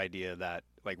like this idea that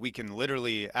like we can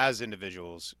literally, as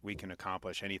individuals, we can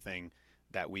accomplish anything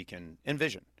that we can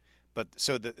envision. But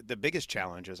so the biggest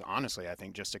challenge is honestly, I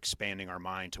think, just expanding our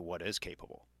mind to what is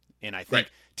capable. And I think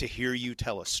to hear you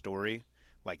tell a story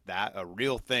like that, a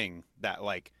real thing that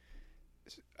like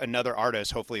another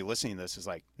artist hopefully listening to this is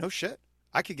like, no shit,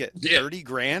 I could get 30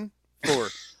 grand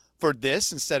for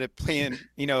this instead of playing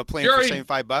for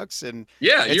 $75. And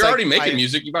you're already making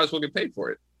music. You might as well get paid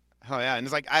for it. Oh yeah. And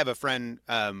it's like, I have a friend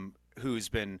who's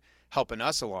been helping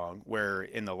us along where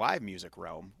in the live music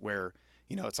realm where,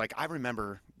 it's like, I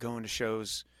remember going to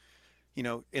shows,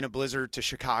 in a blizzard to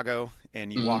Chicago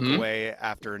and you walk away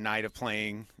after a night of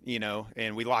playing,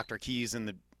 and we locked our keys in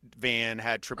the van,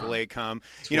 had AAA come,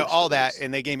 all that.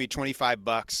 And they gave me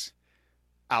 $25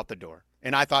 out the door.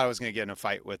 And I thought I was going to get in a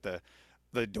fight with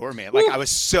the doorman. Like I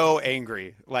was so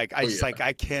angry. Like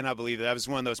I cannot believe that was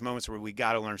one of those moments where we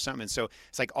got to learn something. And so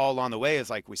it's like all along the way, it's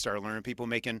like we started learning people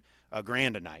making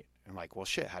 $1,000 a night. I'm like, well,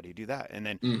 shit, how do you do that? And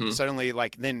then suddenly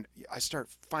then I start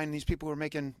finding these people who are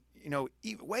making,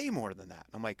 way more than that.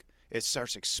 I'm like, it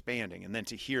starts expanding. And then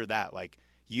to hear that, like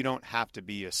you don't have to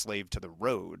be a slave to the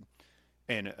road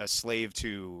and a slave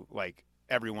to like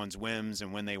everyone's whims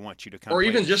and when they want you to come, or play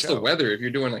even the just show. the weather. If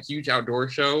you're doing a huge outdoor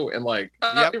show and like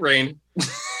Yep. it rained.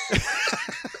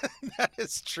 That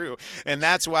is true, and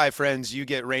that's why, friends, you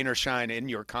get rain or shine in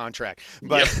your contract.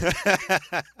 But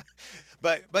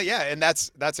but yeah, and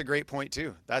that's a great point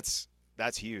too. That's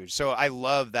huge. So I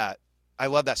love that. I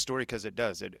love that story because it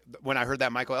does it. When I heard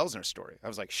that Michael Elsner story, I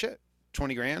was like, shit,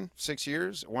 20 grand, 6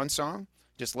 years, one song,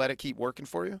 just let it keep working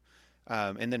for you.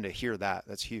 And then to hear that,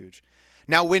 that's huge.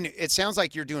 Now, when it sounds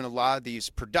like you're doing a lot of these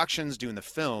productions, doing the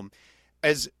film,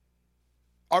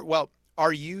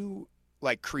 are you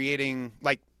like creating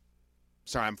like?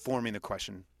 Sorry, I'm forming the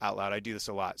question out loud. I do this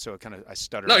a lot, so I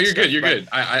stutter. No, you're good. You're good.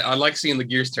 I like seeing the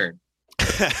gears turn.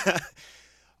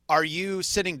 Are you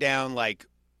sitting down like,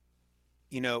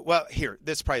 well, here,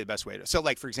 this is probably the best way to. So,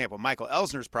 like, for example, Michael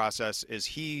Elsner's process is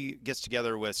he gets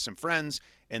together with some friends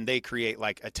and they create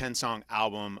like a 10-song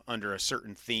album under a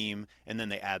certain theme, and then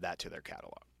they add that to their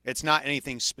catalog. It's not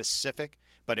anything specific,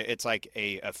 but it's like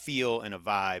a feel and a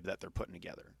vibe that they're putting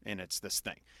together, and it's this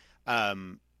thing.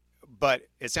 But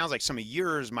it sounds like some of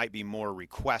yours might be more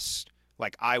requests,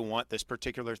 like I want this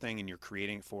particular thing, and you're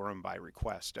creating it for them by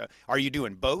request. Are you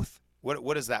doing both?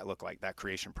 What does that look like, that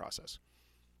creation process?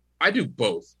 I do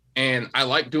both, and I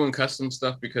like doing custom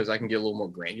stuff because I can get a little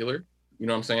more granular. You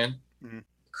know what I'm saying? Mm-hmm.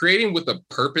 Creating with a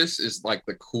purpose is like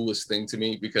the coolest thing to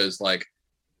me because like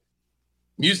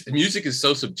music is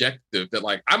so subjective that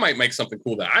like I might make something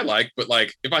cool that I like, but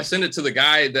like if I send it to the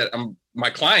guy that I'm my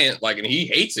client, like, and he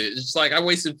hates it, it's just like I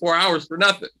wasted 4 hours for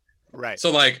nothing. Right.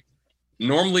 So like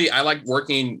normally I like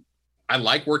working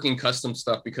custom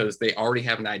stuff because they already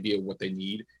have an idea of what they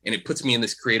need, and it puts me in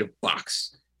this creative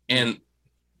box. And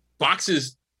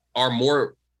boxes are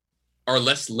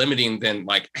less limiting than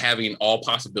like having all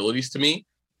possibilities to me,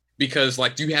 because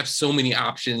like you have so many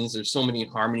options, there's so many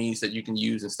harmonies that you can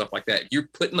use and stuff like that. If you're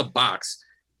put in the box,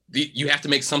 you have to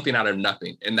make something out of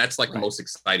nothing, and that's like the most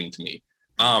exciting to me.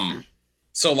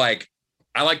 So like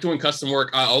I like doing custom work.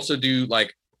 I also do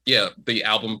like the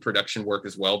album production work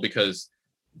as well, because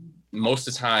most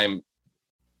of the time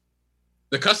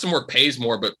the custom work pays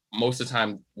more, but most of the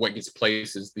time what gets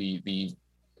placed is the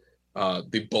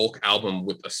bulk album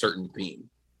with a certain theme.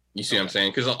 You see what I'm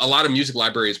saying? Because a lot of music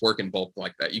libraries work in bulk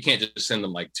like that. You can't just send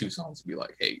them like 2 songs and be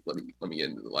like, hey, let me get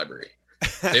into the library.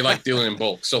 They like dealing in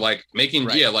bulk. So like making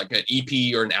like an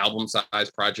EP or an album size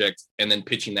project and then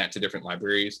pitching that to different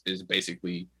libraries is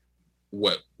basically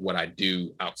what I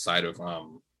do outside of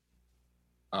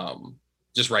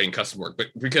just writing custom work. But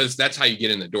because that's how you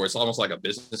get in the door. It's almost like a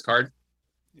business card.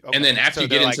 Okay. And then after you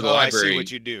get into the library, I see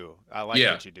what you do. I like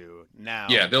what you do now.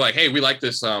 Yeah, they're like, hey, we like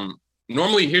this.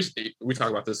 Normally, we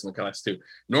talk about this in the class too.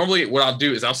 Normally, what I'll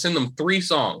do is I'll send them 3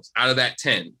 songs out of that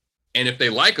 10, and if they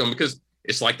like them, because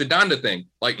it's like the Donda thing,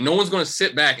 like no one's going to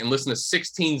sit back and listen to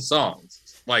 16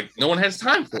 songs. Like no one has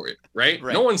time for it, right?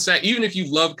 No one sat. Even if you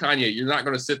love Kanye, you're not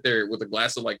going to sit there with a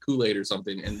glass of like Kool-Aid or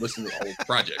something and listen to the whole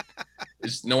project.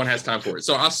 No one has time for it.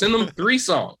 So I'll send them 3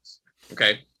 songs,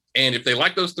 okay? And if they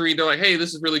like those 3, they're like, hey,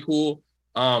 this is really cool.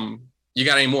 You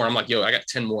got any more? I'm like, yo, I got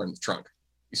 10 more in the trunk.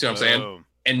 You see what I'm saying?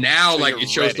 And now, so like, it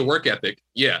shows the work ethic.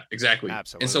 Yeah, exactly.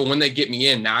 Absolutely. And so when they get me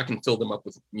in, now I can fill them up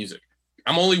with music.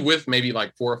 I'm only with maybe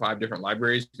like 4 or 5 different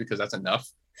libraries because that's enough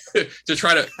to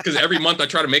try to, because every month I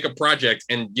try to make a project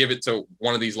and give it to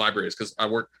one of these libraries, because I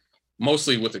work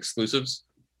mostly with exclusives,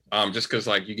 just because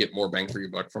like you get more bang for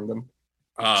your buck from them.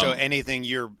 So anything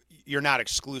you're not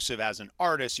exclusive as an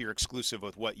artist, you're exclusive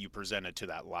with what you presented to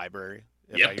that library,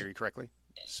 if I hear you correctly.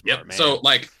 Smart man. So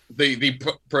like the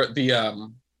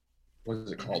what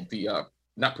is it called? The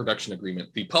not production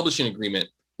agreement, the publishing agreement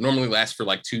normally lasts for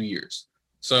like 2 years.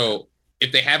 So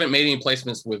if they haven't made any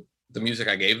placements with the music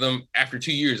I gave them, after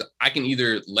 2 years, I can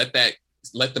either let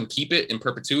them keep it in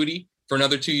perpetuity for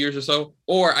another 2 years or so,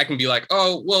 or I can be like,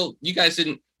 oh, well, you guys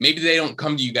maybe they don't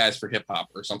come to you guys for hip hop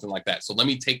or something like that. So let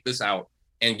me take this out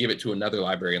and give it to another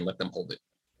library and let them hold it.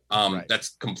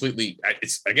 That's completely,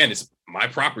 it's my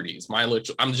property. It's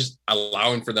I'm just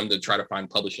allowing for them to try to find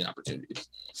publishing opportunities.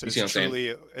 So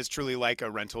it's truly like a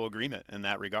rental agreement in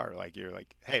that regard. Like you're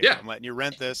like, hey, I'm letting you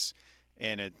rent this,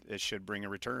 and it should bring a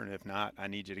return. If not, I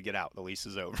need you to get out. The lease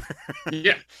is over.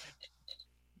 Yeah.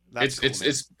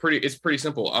 It's pretty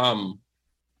simple. And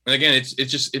again,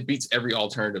 it beats every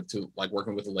alternative to like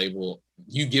working with a label,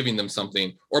 you giving them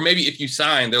something, or maybe if you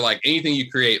sign, they're like, anything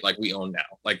you create, like we own now.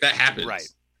 Like that happens. Right.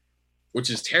 which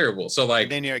is terrible. So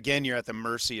like, and then you're at the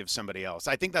mercy of somebody else.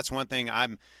 I think that's one thing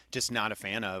I'm just not a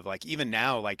fan of. Like even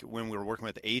now, like when we were working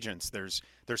with agents, there's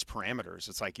parameters.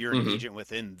 It's like you're an mhm, agent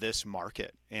within this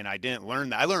market, and I didn't learn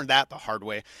that. I learned that the hard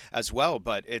way as well.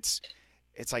 But it's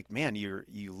like, man, you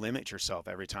limit yourself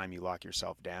every time you lock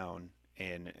yourself down,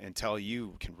 and until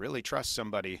you can really trust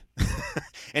somebody,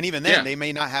 and even then, yeah, they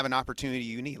may not have an opportunity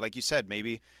you need. Like you said,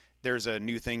 maybe there's a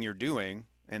new thing you're doing,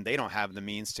 and they don't have the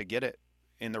means to get it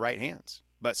in the right hands,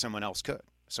 but someone else could.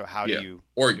 So how do yeah. you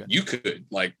Or do it? you could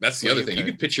like that's the Well, other you thing. You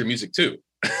could. could pitch your music too.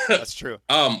 That's true.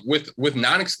 With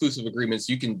non-exclusive agreements,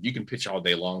 you can pitch all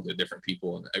day long to different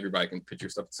people, and everybody can pitch your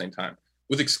stuff at the same time.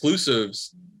 With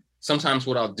exclusives, sometimes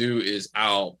what I'll do is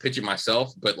I'll pitch it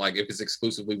myself, but like if it's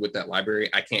exclusively with that library,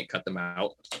 I can't cut them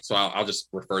out, so I'll just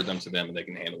refer them to them, and they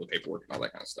can handle the paperwork and all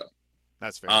that kind of stuff.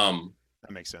 That's fair.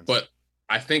 That makes sense. But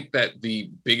I think that the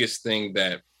biggest thing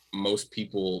that most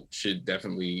people should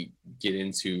definitely get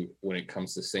into when it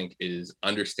comes to sync is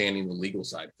understanding the legal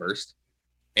side first,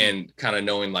 and kind of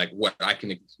knowing like how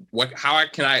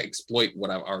can I exploit what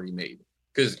I've already made?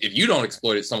 Because if you don't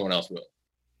exploit it, someone else will.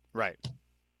 Right.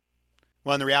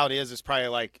 Well, and the reality is, it's probably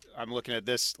like I'm looking at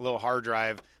this little hard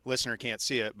drive. Listener can't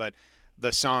see it, but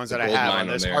the songs The that I gold have mine on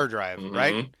on this there. hard drive,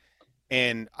 right? Mhm.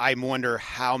 And I wonder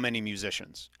how many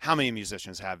musicians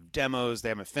have demos they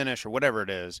haven't finished or whatever it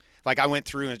is. Like I went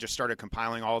through and just started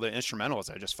compiling all the instrumentals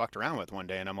I just fucked around with one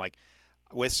day, and I'm like,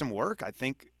 with some work, I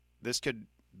think this could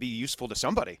be useful to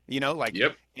somebody. Like,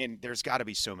 Yep. and there's got to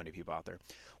be so many people out there.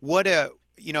 What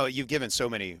you've given so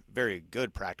many very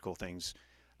good practical things.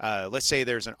 Let's say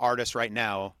there's an artist right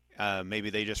now. Maybe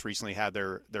they just recently had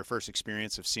their first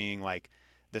experience of seeing like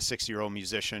the 60-year-old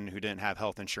musician who didn't have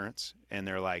health insurance, and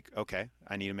they're like, okay,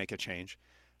 I need to make a change.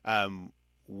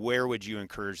 Where would you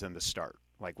encourage them to start?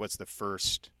 Like, what's the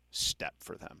first step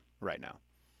for them right now?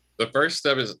 The first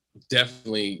step is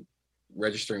definitely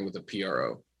registering with a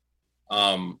PRO.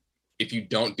 If you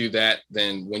don't do that,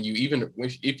 then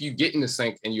if you get in the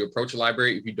sync and you approach a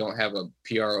library, if you don't have a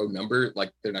PRO number,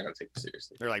 like they're not going to take you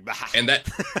seriously. They're like, bah. And that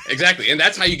exactly, and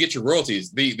that's how you get your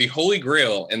royalties. The holy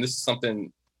grail, and this is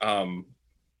something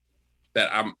that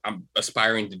I'm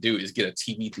aspiring to do, is get a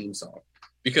TV theme song.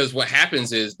 Because what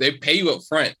happens is they pay you up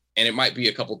front, and it might be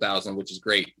a couple thousand, which is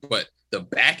great, but the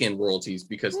back end royalties,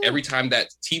 because every time that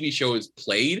TV show is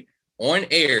played on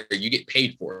air, you get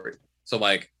paid for it. So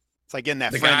like, it's like getting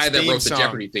that the Friends guy that theme wrote the song.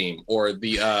 Jeopardy theme, or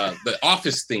the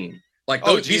Office theme, like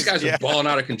these guys are balling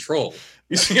out of control.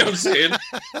 You see what I'm saying?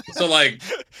 So like,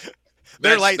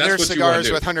 they're like their what you wanna cigars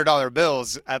do. with $100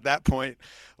 bills at that point.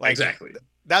 Like, Exactly.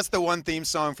 That's the one theme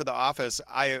song for The Office.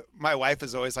 My wife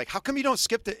is always like, "How come you don't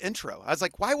skip the intro?" I was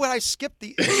like, "Why would I skip the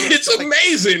intro?" It's like,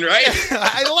 amazing, right?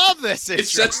 I love this intro. It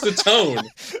sets the tone.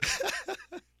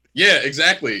 Yeah,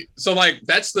 exactly. So like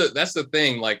that's the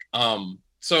thing. Like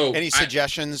so Any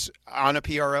suggestions on a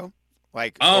PRO?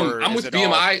 Like I'm with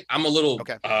BMI. I'm a little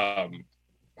Okay.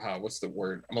 What's the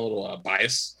word? I'm a little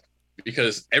biased,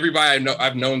 because everybody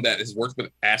I've known that has worked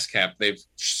with ASCAP, they've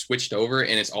switched over,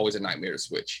 and it's always a nightmare to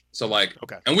switch. So like,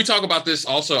 Okay. And we talk about this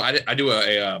also. I do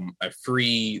a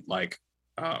free like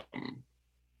not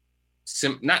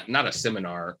a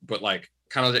seminar, but like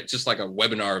kind of just like a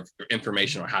webinar of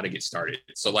information on how to get started.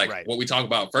 So like What we talk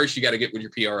about first, you got to get with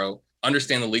your PRO,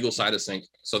 understand the legal side of sync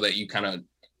so that you kind of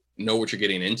know what you're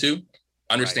getting into,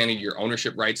 understanding your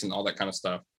ownership rights and all that kind of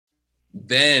stuff.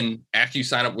 Then after you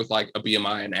sign up with like a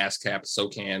BMI and ASCAP,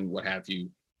 SOCAN, what have you,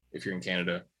 if you're in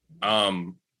Canada,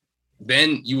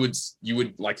 then you would,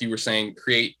 like you were saying,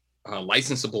 create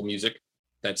licensable music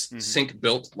that's sync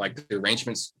built, like the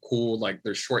arrangements cool, like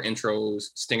there's short intros,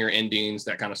 stinger endings,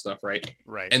 that kind of stuff, right?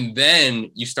 Right. And then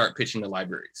you start pitching to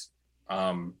libraries.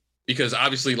 Because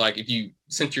obviously, like if you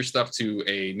sent your stuff to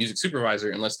a music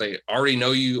supervisor, unless they already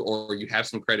know you or you have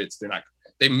some credits,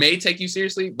 they may take you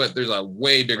seriously, but there's a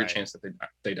way bigger chance that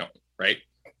they don't, right?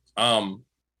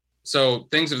 So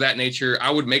things of that nature,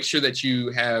 I would make sure that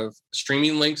you have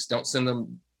streaming links. Don't send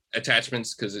them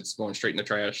attachments, because it's going straight in the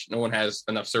trash. No one has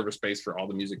enough server space for all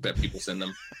the music that people send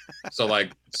them. So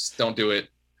like, just don't do it.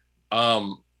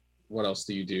 What else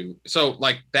do you do? So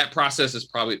like that process is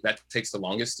that takes the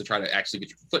longest to try to actually get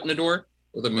your foot in the door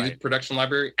with a music production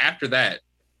library. After that,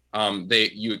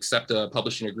 you accept a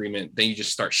publishing agreement, then you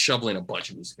just start shoveling a bunch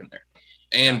of music in there.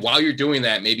 And while you're doing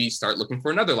that, maybe start looking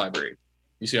for another library.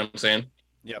 You see what I'm saying?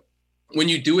 Yep. When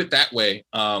you do it that way,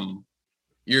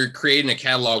 you're creating a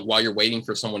catalog while you're waiting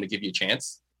for someone to give you a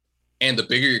chance. And the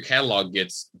bigger your catalog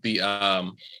gets, the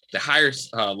higher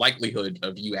likelihood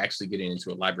of you actually getting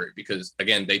into a library, because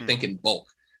again, they think in bulk.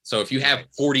 So if you have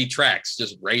 40 tracks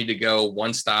just ready to go,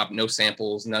 one stop, no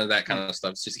samples, none of that kind of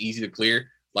stuff, it's just easy to clear.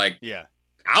 Like, Yeah.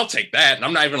 I'll take that. And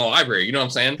I'm not even in a library. You know what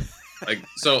I'm saying? Like,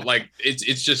 so like,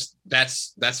 it's just,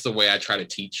 that's the way I try to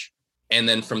teach. And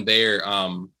then from there,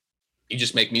 you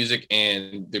just make music,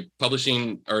 and the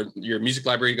publishing or your music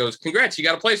library goes, congrats, you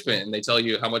got a placement. And they tell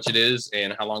you how much it is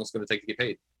and how long it's going to take to get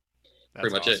paid. That's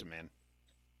pretty much awesome, man.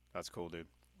 That's cool, dude.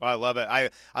 Well, I love it.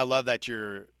 I love that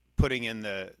you're putting in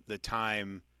the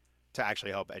time to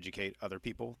actually help educate other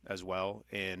people as well.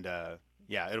 And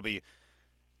yeah, it'll be,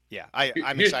 yeah, I'm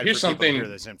excited Here's for people to something, hear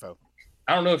this info.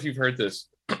 I don't know if you've heard this,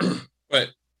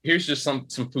 but here's just some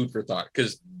food for thought.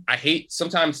 Because I hate,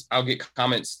 sometimes I'll get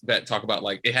comments that talk about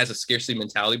like it has a scarcity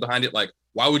mentality behind it. Like,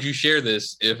 why would you share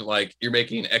this if like you're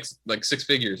making X like 6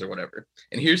 figures or whatever?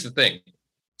 And here's the thing.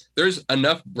 There's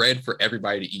enough bread for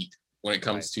everybody to eat when it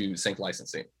comes to sync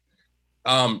licensing.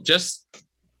 Just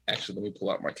actually, let me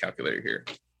pull out my calculator here.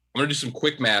 I'm going to do some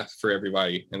quick math for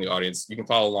everybody in the audience. You can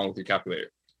follow along with your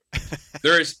calculator.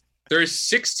 There is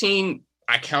 16,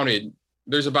 I counted,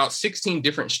 there's about 16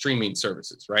 different streaming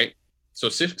services, right? So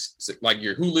like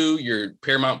your Hulu, your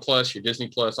Paramount Plus, your Disney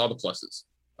Plus, all the pluses,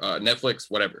 Netflix,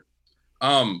 whatever.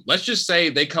 Let's just say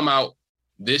they come out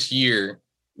this year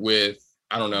with,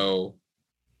 I don't know,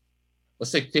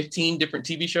 let's say 15 different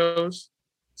TV shows.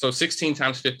 So 16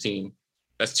 times 15,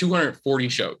 that's 240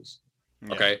 shows.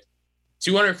 Yeah. Okay.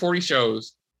 240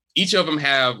 shows. Each of them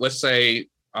have, let's say,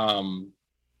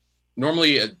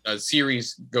 normally a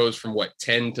series goes from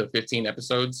 10 to 15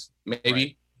 episodes,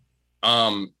 maybe.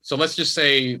 Right. So let's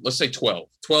say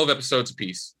 12 episodes a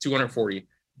piece, 240.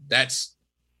 That's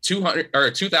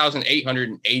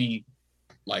 2,880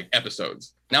 like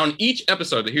episodes. Now in each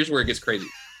episode, here's where it gets crazy.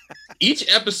 Each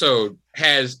episode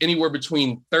has anywhere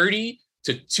between 30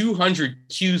 to 200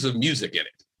 cues of music in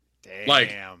it. Damn.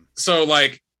 Like, so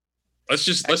like,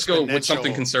 let's go with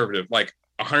something conservative, like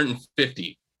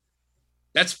 150.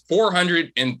 That's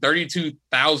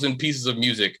 432,000 pieces of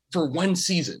music for one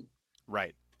season.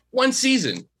 Right. One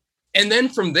season. And then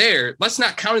from there, let's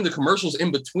not counting the commercials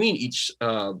in between each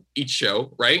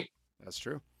show, right? That's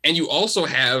true. And you also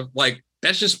have like,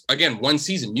 that's just, again, one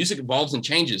season. Music evolves and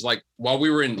changes. Like while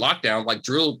we were in lockdown, like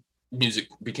drill music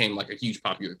became like a huge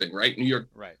popular thing, right? New York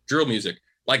drill music.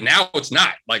 Like now it's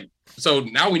not. Like, so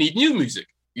now we need new music.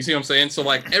 You see what I'm saying? So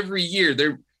like every year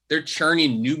they're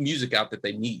churning new music out that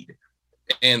they need.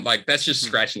 And like, that's just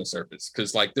scratching the surface.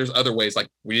 Cause like there's other ways, like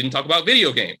we didn't talk about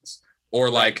video games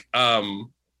or like,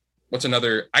 what's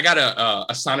another, I got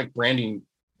a Sonic branding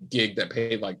gig that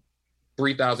paid like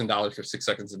 $3,000 for 6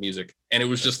 seconds of music. And it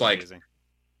was just like, amazing.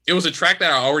 It was a track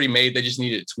that I already made. They just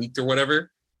needed it tweaked or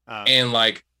whatever. And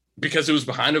like, because it was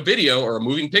behind a video or a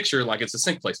moving picture, like it's a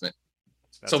sync placement.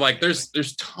 So like, amazing.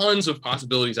 There's tons of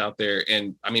possibilities out there.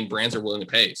 And I mean, brands are willing to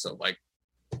pay. So like,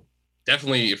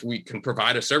 definitely if we can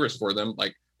provide a service for them,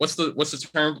 like what's the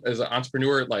term as an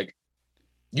entrepreneur? Like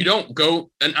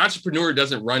an entrepreneur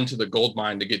doesn't run to the gold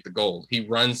mine to get the gold. He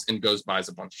runs and buys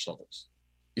a bunch of shovels.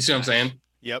 You see what I'm saying?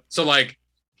 Yep. So like,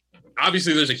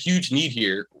 obviously there's a huge need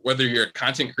here, whether you're a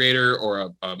content creator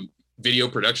or a video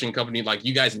production company, like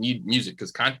you guys need music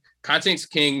because content's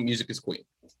king, music is queen.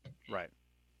 Right.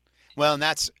 Well, and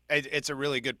it's a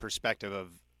really good perspective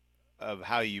of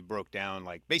how you broke down,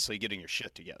 like basically getting your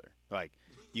shit together. Like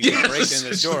you can break in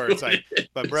this door. It's like,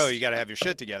 but bro, you got to have your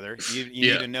shit together. You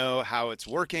need to know how it's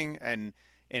working and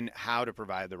how to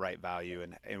provide the right value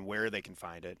and where they can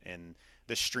find it. And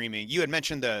the streaming, you had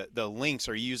mentioned the links.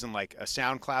 Are you using like a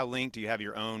SoundCloud link? Do you have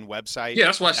your own website? Yeah,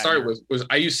 that's what I started with. Was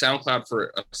I used SoundCloud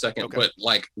for a second, but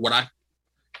like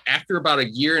after about a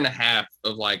year and a half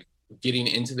of like getting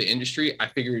into the industry, I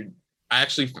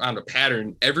actually found a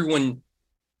pattern.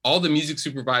 All the music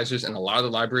supervisors and a lot of the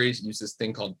libraries use this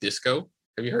thing called Disco.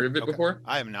 Have you heard of it before?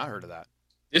 I have not heard of that.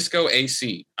 Disco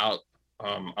AC. I'll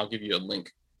give you a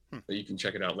link so you can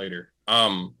check it out later.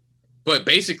 But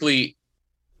basically,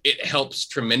 it helps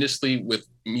tremendously with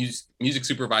music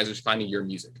supervisors finding your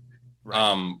music,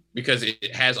 because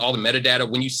it has all the metadata.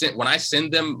 When I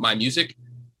send them my music,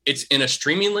 it's in a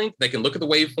streaming link. They can look at the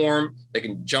waveform. They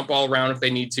can jump all around if they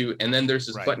need to, and then there's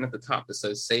this button at the top that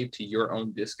says "Save to your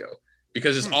own disco."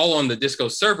 Because it's all on the Disco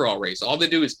server already. So all they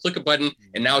do is click a button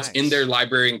and now it's in their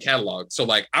library and catalog. So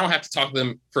like, I don't have to talk to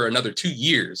them for another 2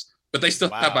 years, but they still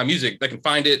have my music. They can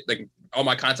find it. All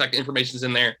my contact information is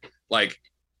in there. Like,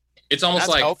 it's almost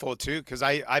That's like helpful too. Cause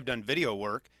I've done video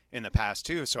work in the past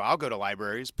too. So I'll go to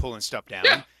libraries pulling stuff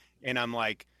down and I'm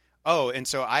like, oh, and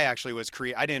so I actually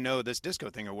I didn't know this Disco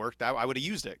thing had worked. I would have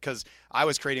used it because I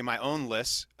was creating my own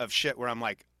lists of shit where I'm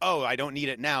like, oh, I don't need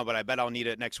it now, but I bet I'll need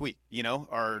it next week,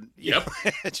 or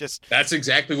it's just. That's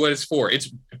exactly what it's for.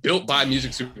 It's built by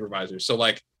music supervisors. So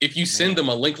like if you send them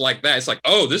a link like that, it's like,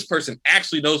 oh, this person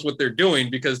actually knows what they're doing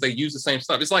because they use the same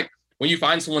stuff. It's like when you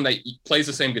find someone that plays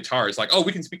the same guitar, it's like, oh,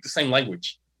 we can speak the same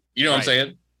language. You know what I'm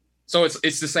saying? So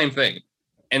it's the same thing.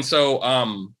 And so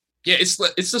yeah, it's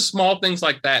the small things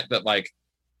like that that like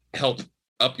help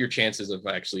up your chances of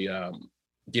actually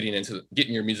getting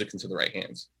your music into the right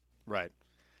hands. Right.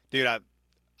 Dude,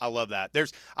 I love that.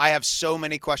 I have so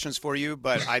many questions for you,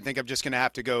 but I think I'm just going to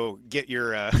have to go get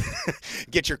your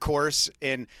get your course.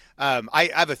 And I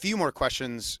have a few more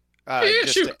questions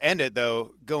to end it,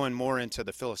 though, going more into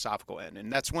the philosophical end.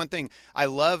 And that's one thing I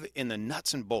love in the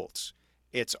nuts and bolts.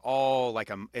 It's all like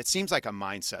it seems like a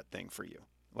mindset thing for you.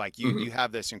 Like you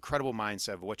have this incredible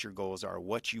mindset of what your goals are,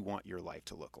 what you want your life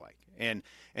to look like. And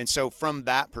so from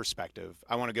that perspective,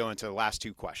 I want to go into the last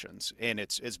two questions, and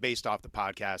it's based off the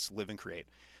podcast Live and Create.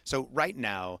 So right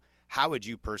now, how would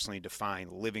you personally define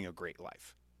living a great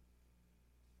life?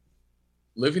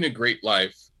 Living a great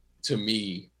life to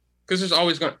me, because there's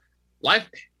always life.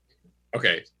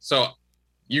 Okay, so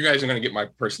you guys are going to get my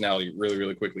personality really,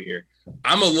 really quickly here.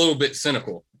 I'm a little bit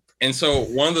cynical. And so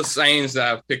one of the sayings that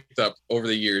I've picked up over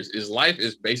the years is life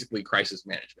is basically crisis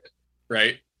management,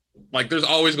 right? Like there's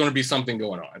always going to be something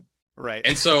going on. Right.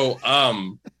 And so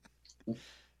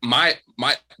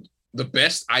the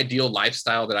best ideal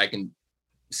lifestyle that I can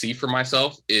see for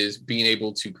myself is being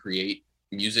able to create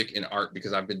music and art,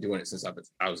 because I've been doing it since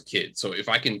I was a kid. So if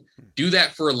I can do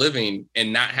that for a living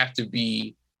and not have to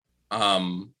be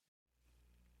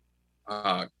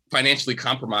financially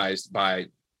compromised by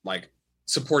like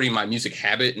supporting my music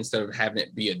habit instead of having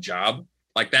it be a job,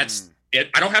 like that's it.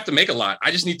 I don't have to make a lot.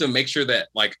 I just need to make sure that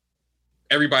like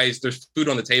there's food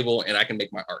on the table and I can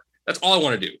make my art. That's all I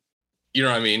want to do. You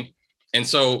know what I mean? And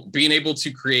so being able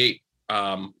to create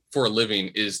for a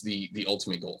living is the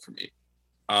ultimate goal for me.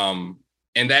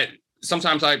 And that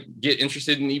sometimes I get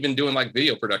interested in even doing like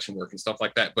video production work and stuff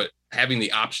like that. But having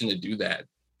the option to do that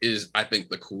is, I think,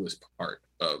 the coolest part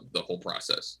of the whole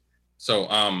process. So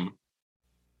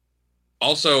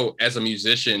also as a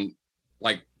musician,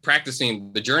 like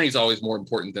practicing, the journey is always more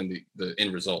important than the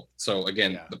end result. So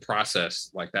again, the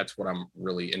process, like that's what I'm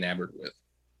really enamored with.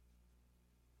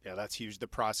 Yeah, that's huge. The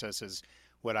process is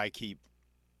what I keep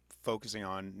focusing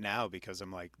on now, because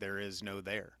I'm like, there is no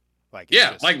there. Like,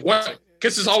 like what?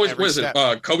 Because it's always, what is it?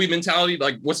 Kobe mentality.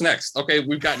 Like, what's next? Okay,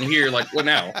 we've gotten here. Like, what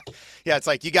now? Yeah, it's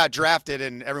like you got drafted,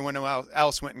 and everyone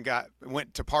else went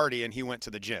to party, and he went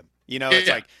to the gym. You know, it's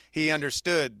like he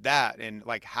understood that, and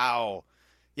like how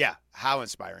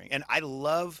inspiring. And I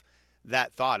love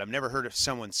that thought. I've never heard of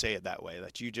someone say it that way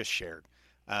that you just shared.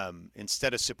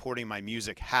 Instead of supporting my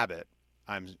music habit,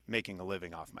 I'm making a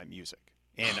living off my music.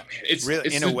 And it's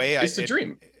a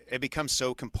dream. It becomes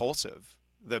so compulsive,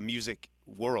 the music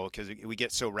world, because we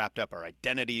get so wrapped up, our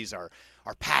identities, our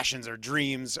passions, our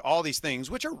dreams, all these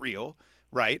things, which are real,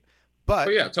 right? But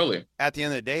totally. At the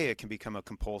end of the day, it can become a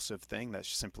compulsive thing that's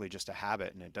simply just a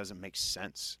habit, and it doesn't make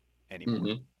sense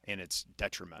anymore, and it's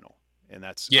detrimental. And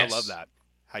I love that,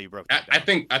 how you broke that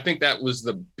down. I think that was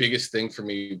the biggest thing for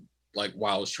me, like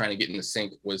while I was trying to get into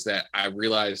sync, was that I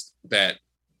realized that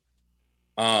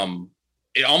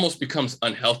it almost becomes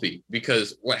unhealthy,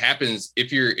 because what happens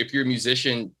if you're a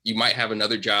musician, you might have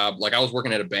another job. Like I was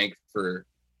working at a bank for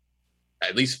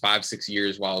at least 5-6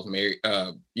 years while I was married.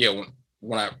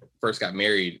 When I first got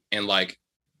married, and like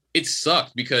it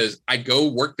sucked because I go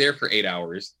work there for 8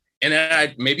 hours, and then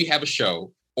I'd maybe have a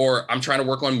show, or I'm trying to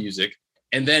work on music,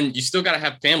 and then you still got to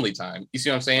have family time. You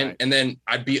see what I'm saying? Right. And then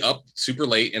I'd be up super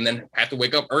late and then have to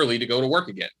wake up early to go to work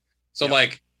again. So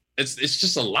like, it's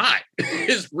just a lot.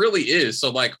 It really is.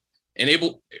 So like,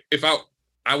 if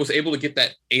I was able to get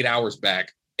that 8 hours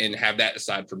back and have that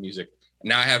aside for music,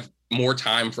 now I have more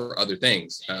time for other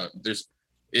things.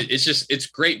 It's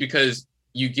great because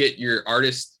you get your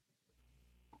artist,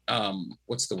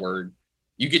 what's the word?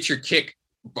 You get your kick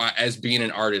as being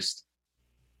an artist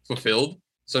fulfilled.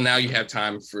 So now you have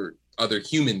time for other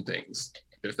human things,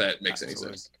 if that makes any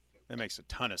sense. That makes a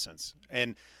ton of sense.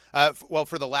 And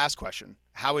for the last question,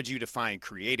 how would you define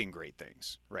creating great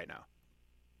things right now?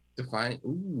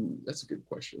 That's a good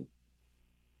question.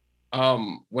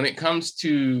 When it comes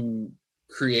to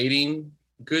creating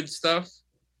good stuff,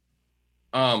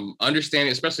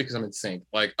 understanding, especially because I'm in sync,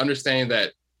 like understanding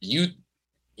that you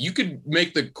could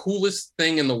make the coolest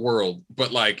thing in the world,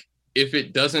 but like if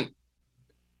it doesn't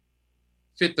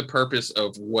fit the purpose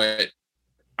of what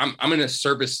I'm in a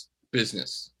service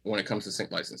business when it comes to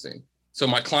sync licensing. So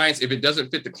my clients, if it doesn't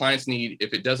fit the client's need,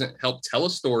 if it doesn't help tell a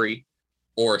story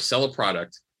or sell a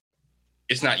product,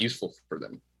 it's not useful for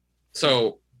them.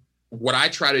 So what I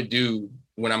try to do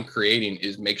when I'm creating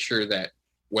is make sure that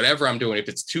whatever I'm doing, if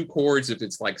it's 2 chords, if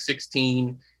it's like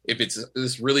 16, if it's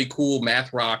this really cool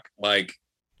math rock, like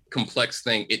complex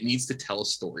thing, it needs to tell a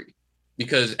story.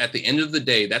 Because at the end of the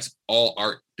day, that's all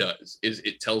art does, is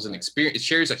it tells an experience. It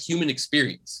shares a human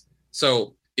experience.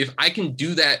 So if I can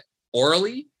do that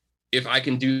orally, if I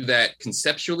can do that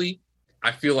conceptually,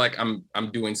 I feel like I'm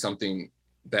doing something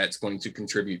that's going to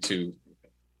contribute to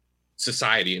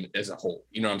society as a whole.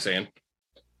 You know what I'm saying?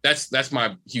 That's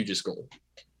my hugest goal.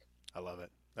 I love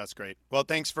it. That's great. Well,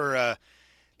 thanks for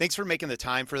making the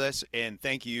time for this, and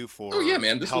thank you for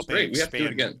This was great. We have to do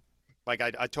it again. Like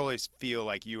I totally feel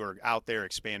like you are out there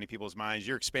expanding people's minds.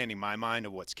 You're expanding my mind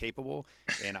of what's capable,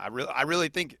 and I really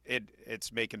think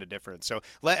it's making a difference. So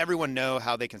let everyone know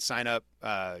how they can sign up,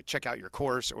 check out your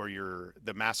course or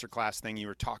the masterclass thing you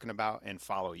were talking about, and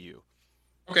follow you.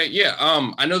 Okay, yeah.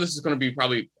 I know this is going to be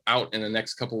probably out in the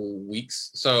next couple weeks,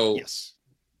 so yes,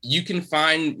 you can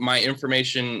find my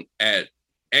information at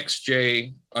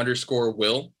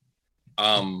xj_will.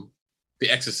 The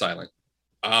X is silent,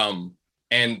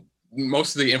 and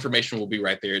most of the information will be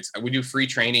right there. We do free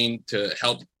training to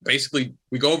help. Basically,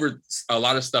 we go over a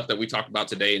lot of stuff that we talked about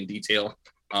today in detail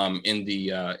in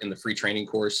the free training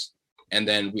course, and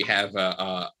then we have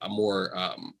a more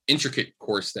intricate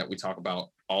course that we talk about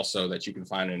also that you can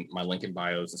find in my link in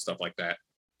bios and stuff like that.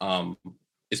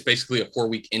 It's basically a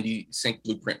 4-week indie sync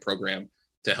blueprint program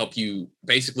to help you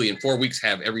basically in 4 weeks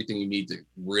have everything you need to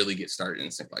really get started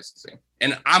in sync licensing.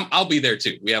 And I'll be there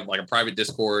too. We have like a private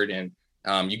Discord, and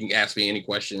you can ask me any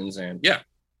questions, and yeah.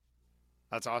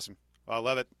 That's awesome. Well, I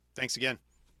love it. Thanks again.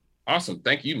 Awesome.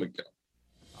 Thank you, Miguel.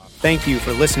 Thank you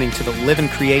for listening to the Live and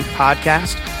Create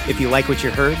podcast. If you like what you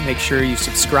heard, make sure you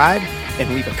subscribe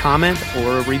and leave a comment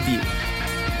or a review.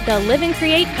 The Live and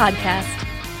Create podcast.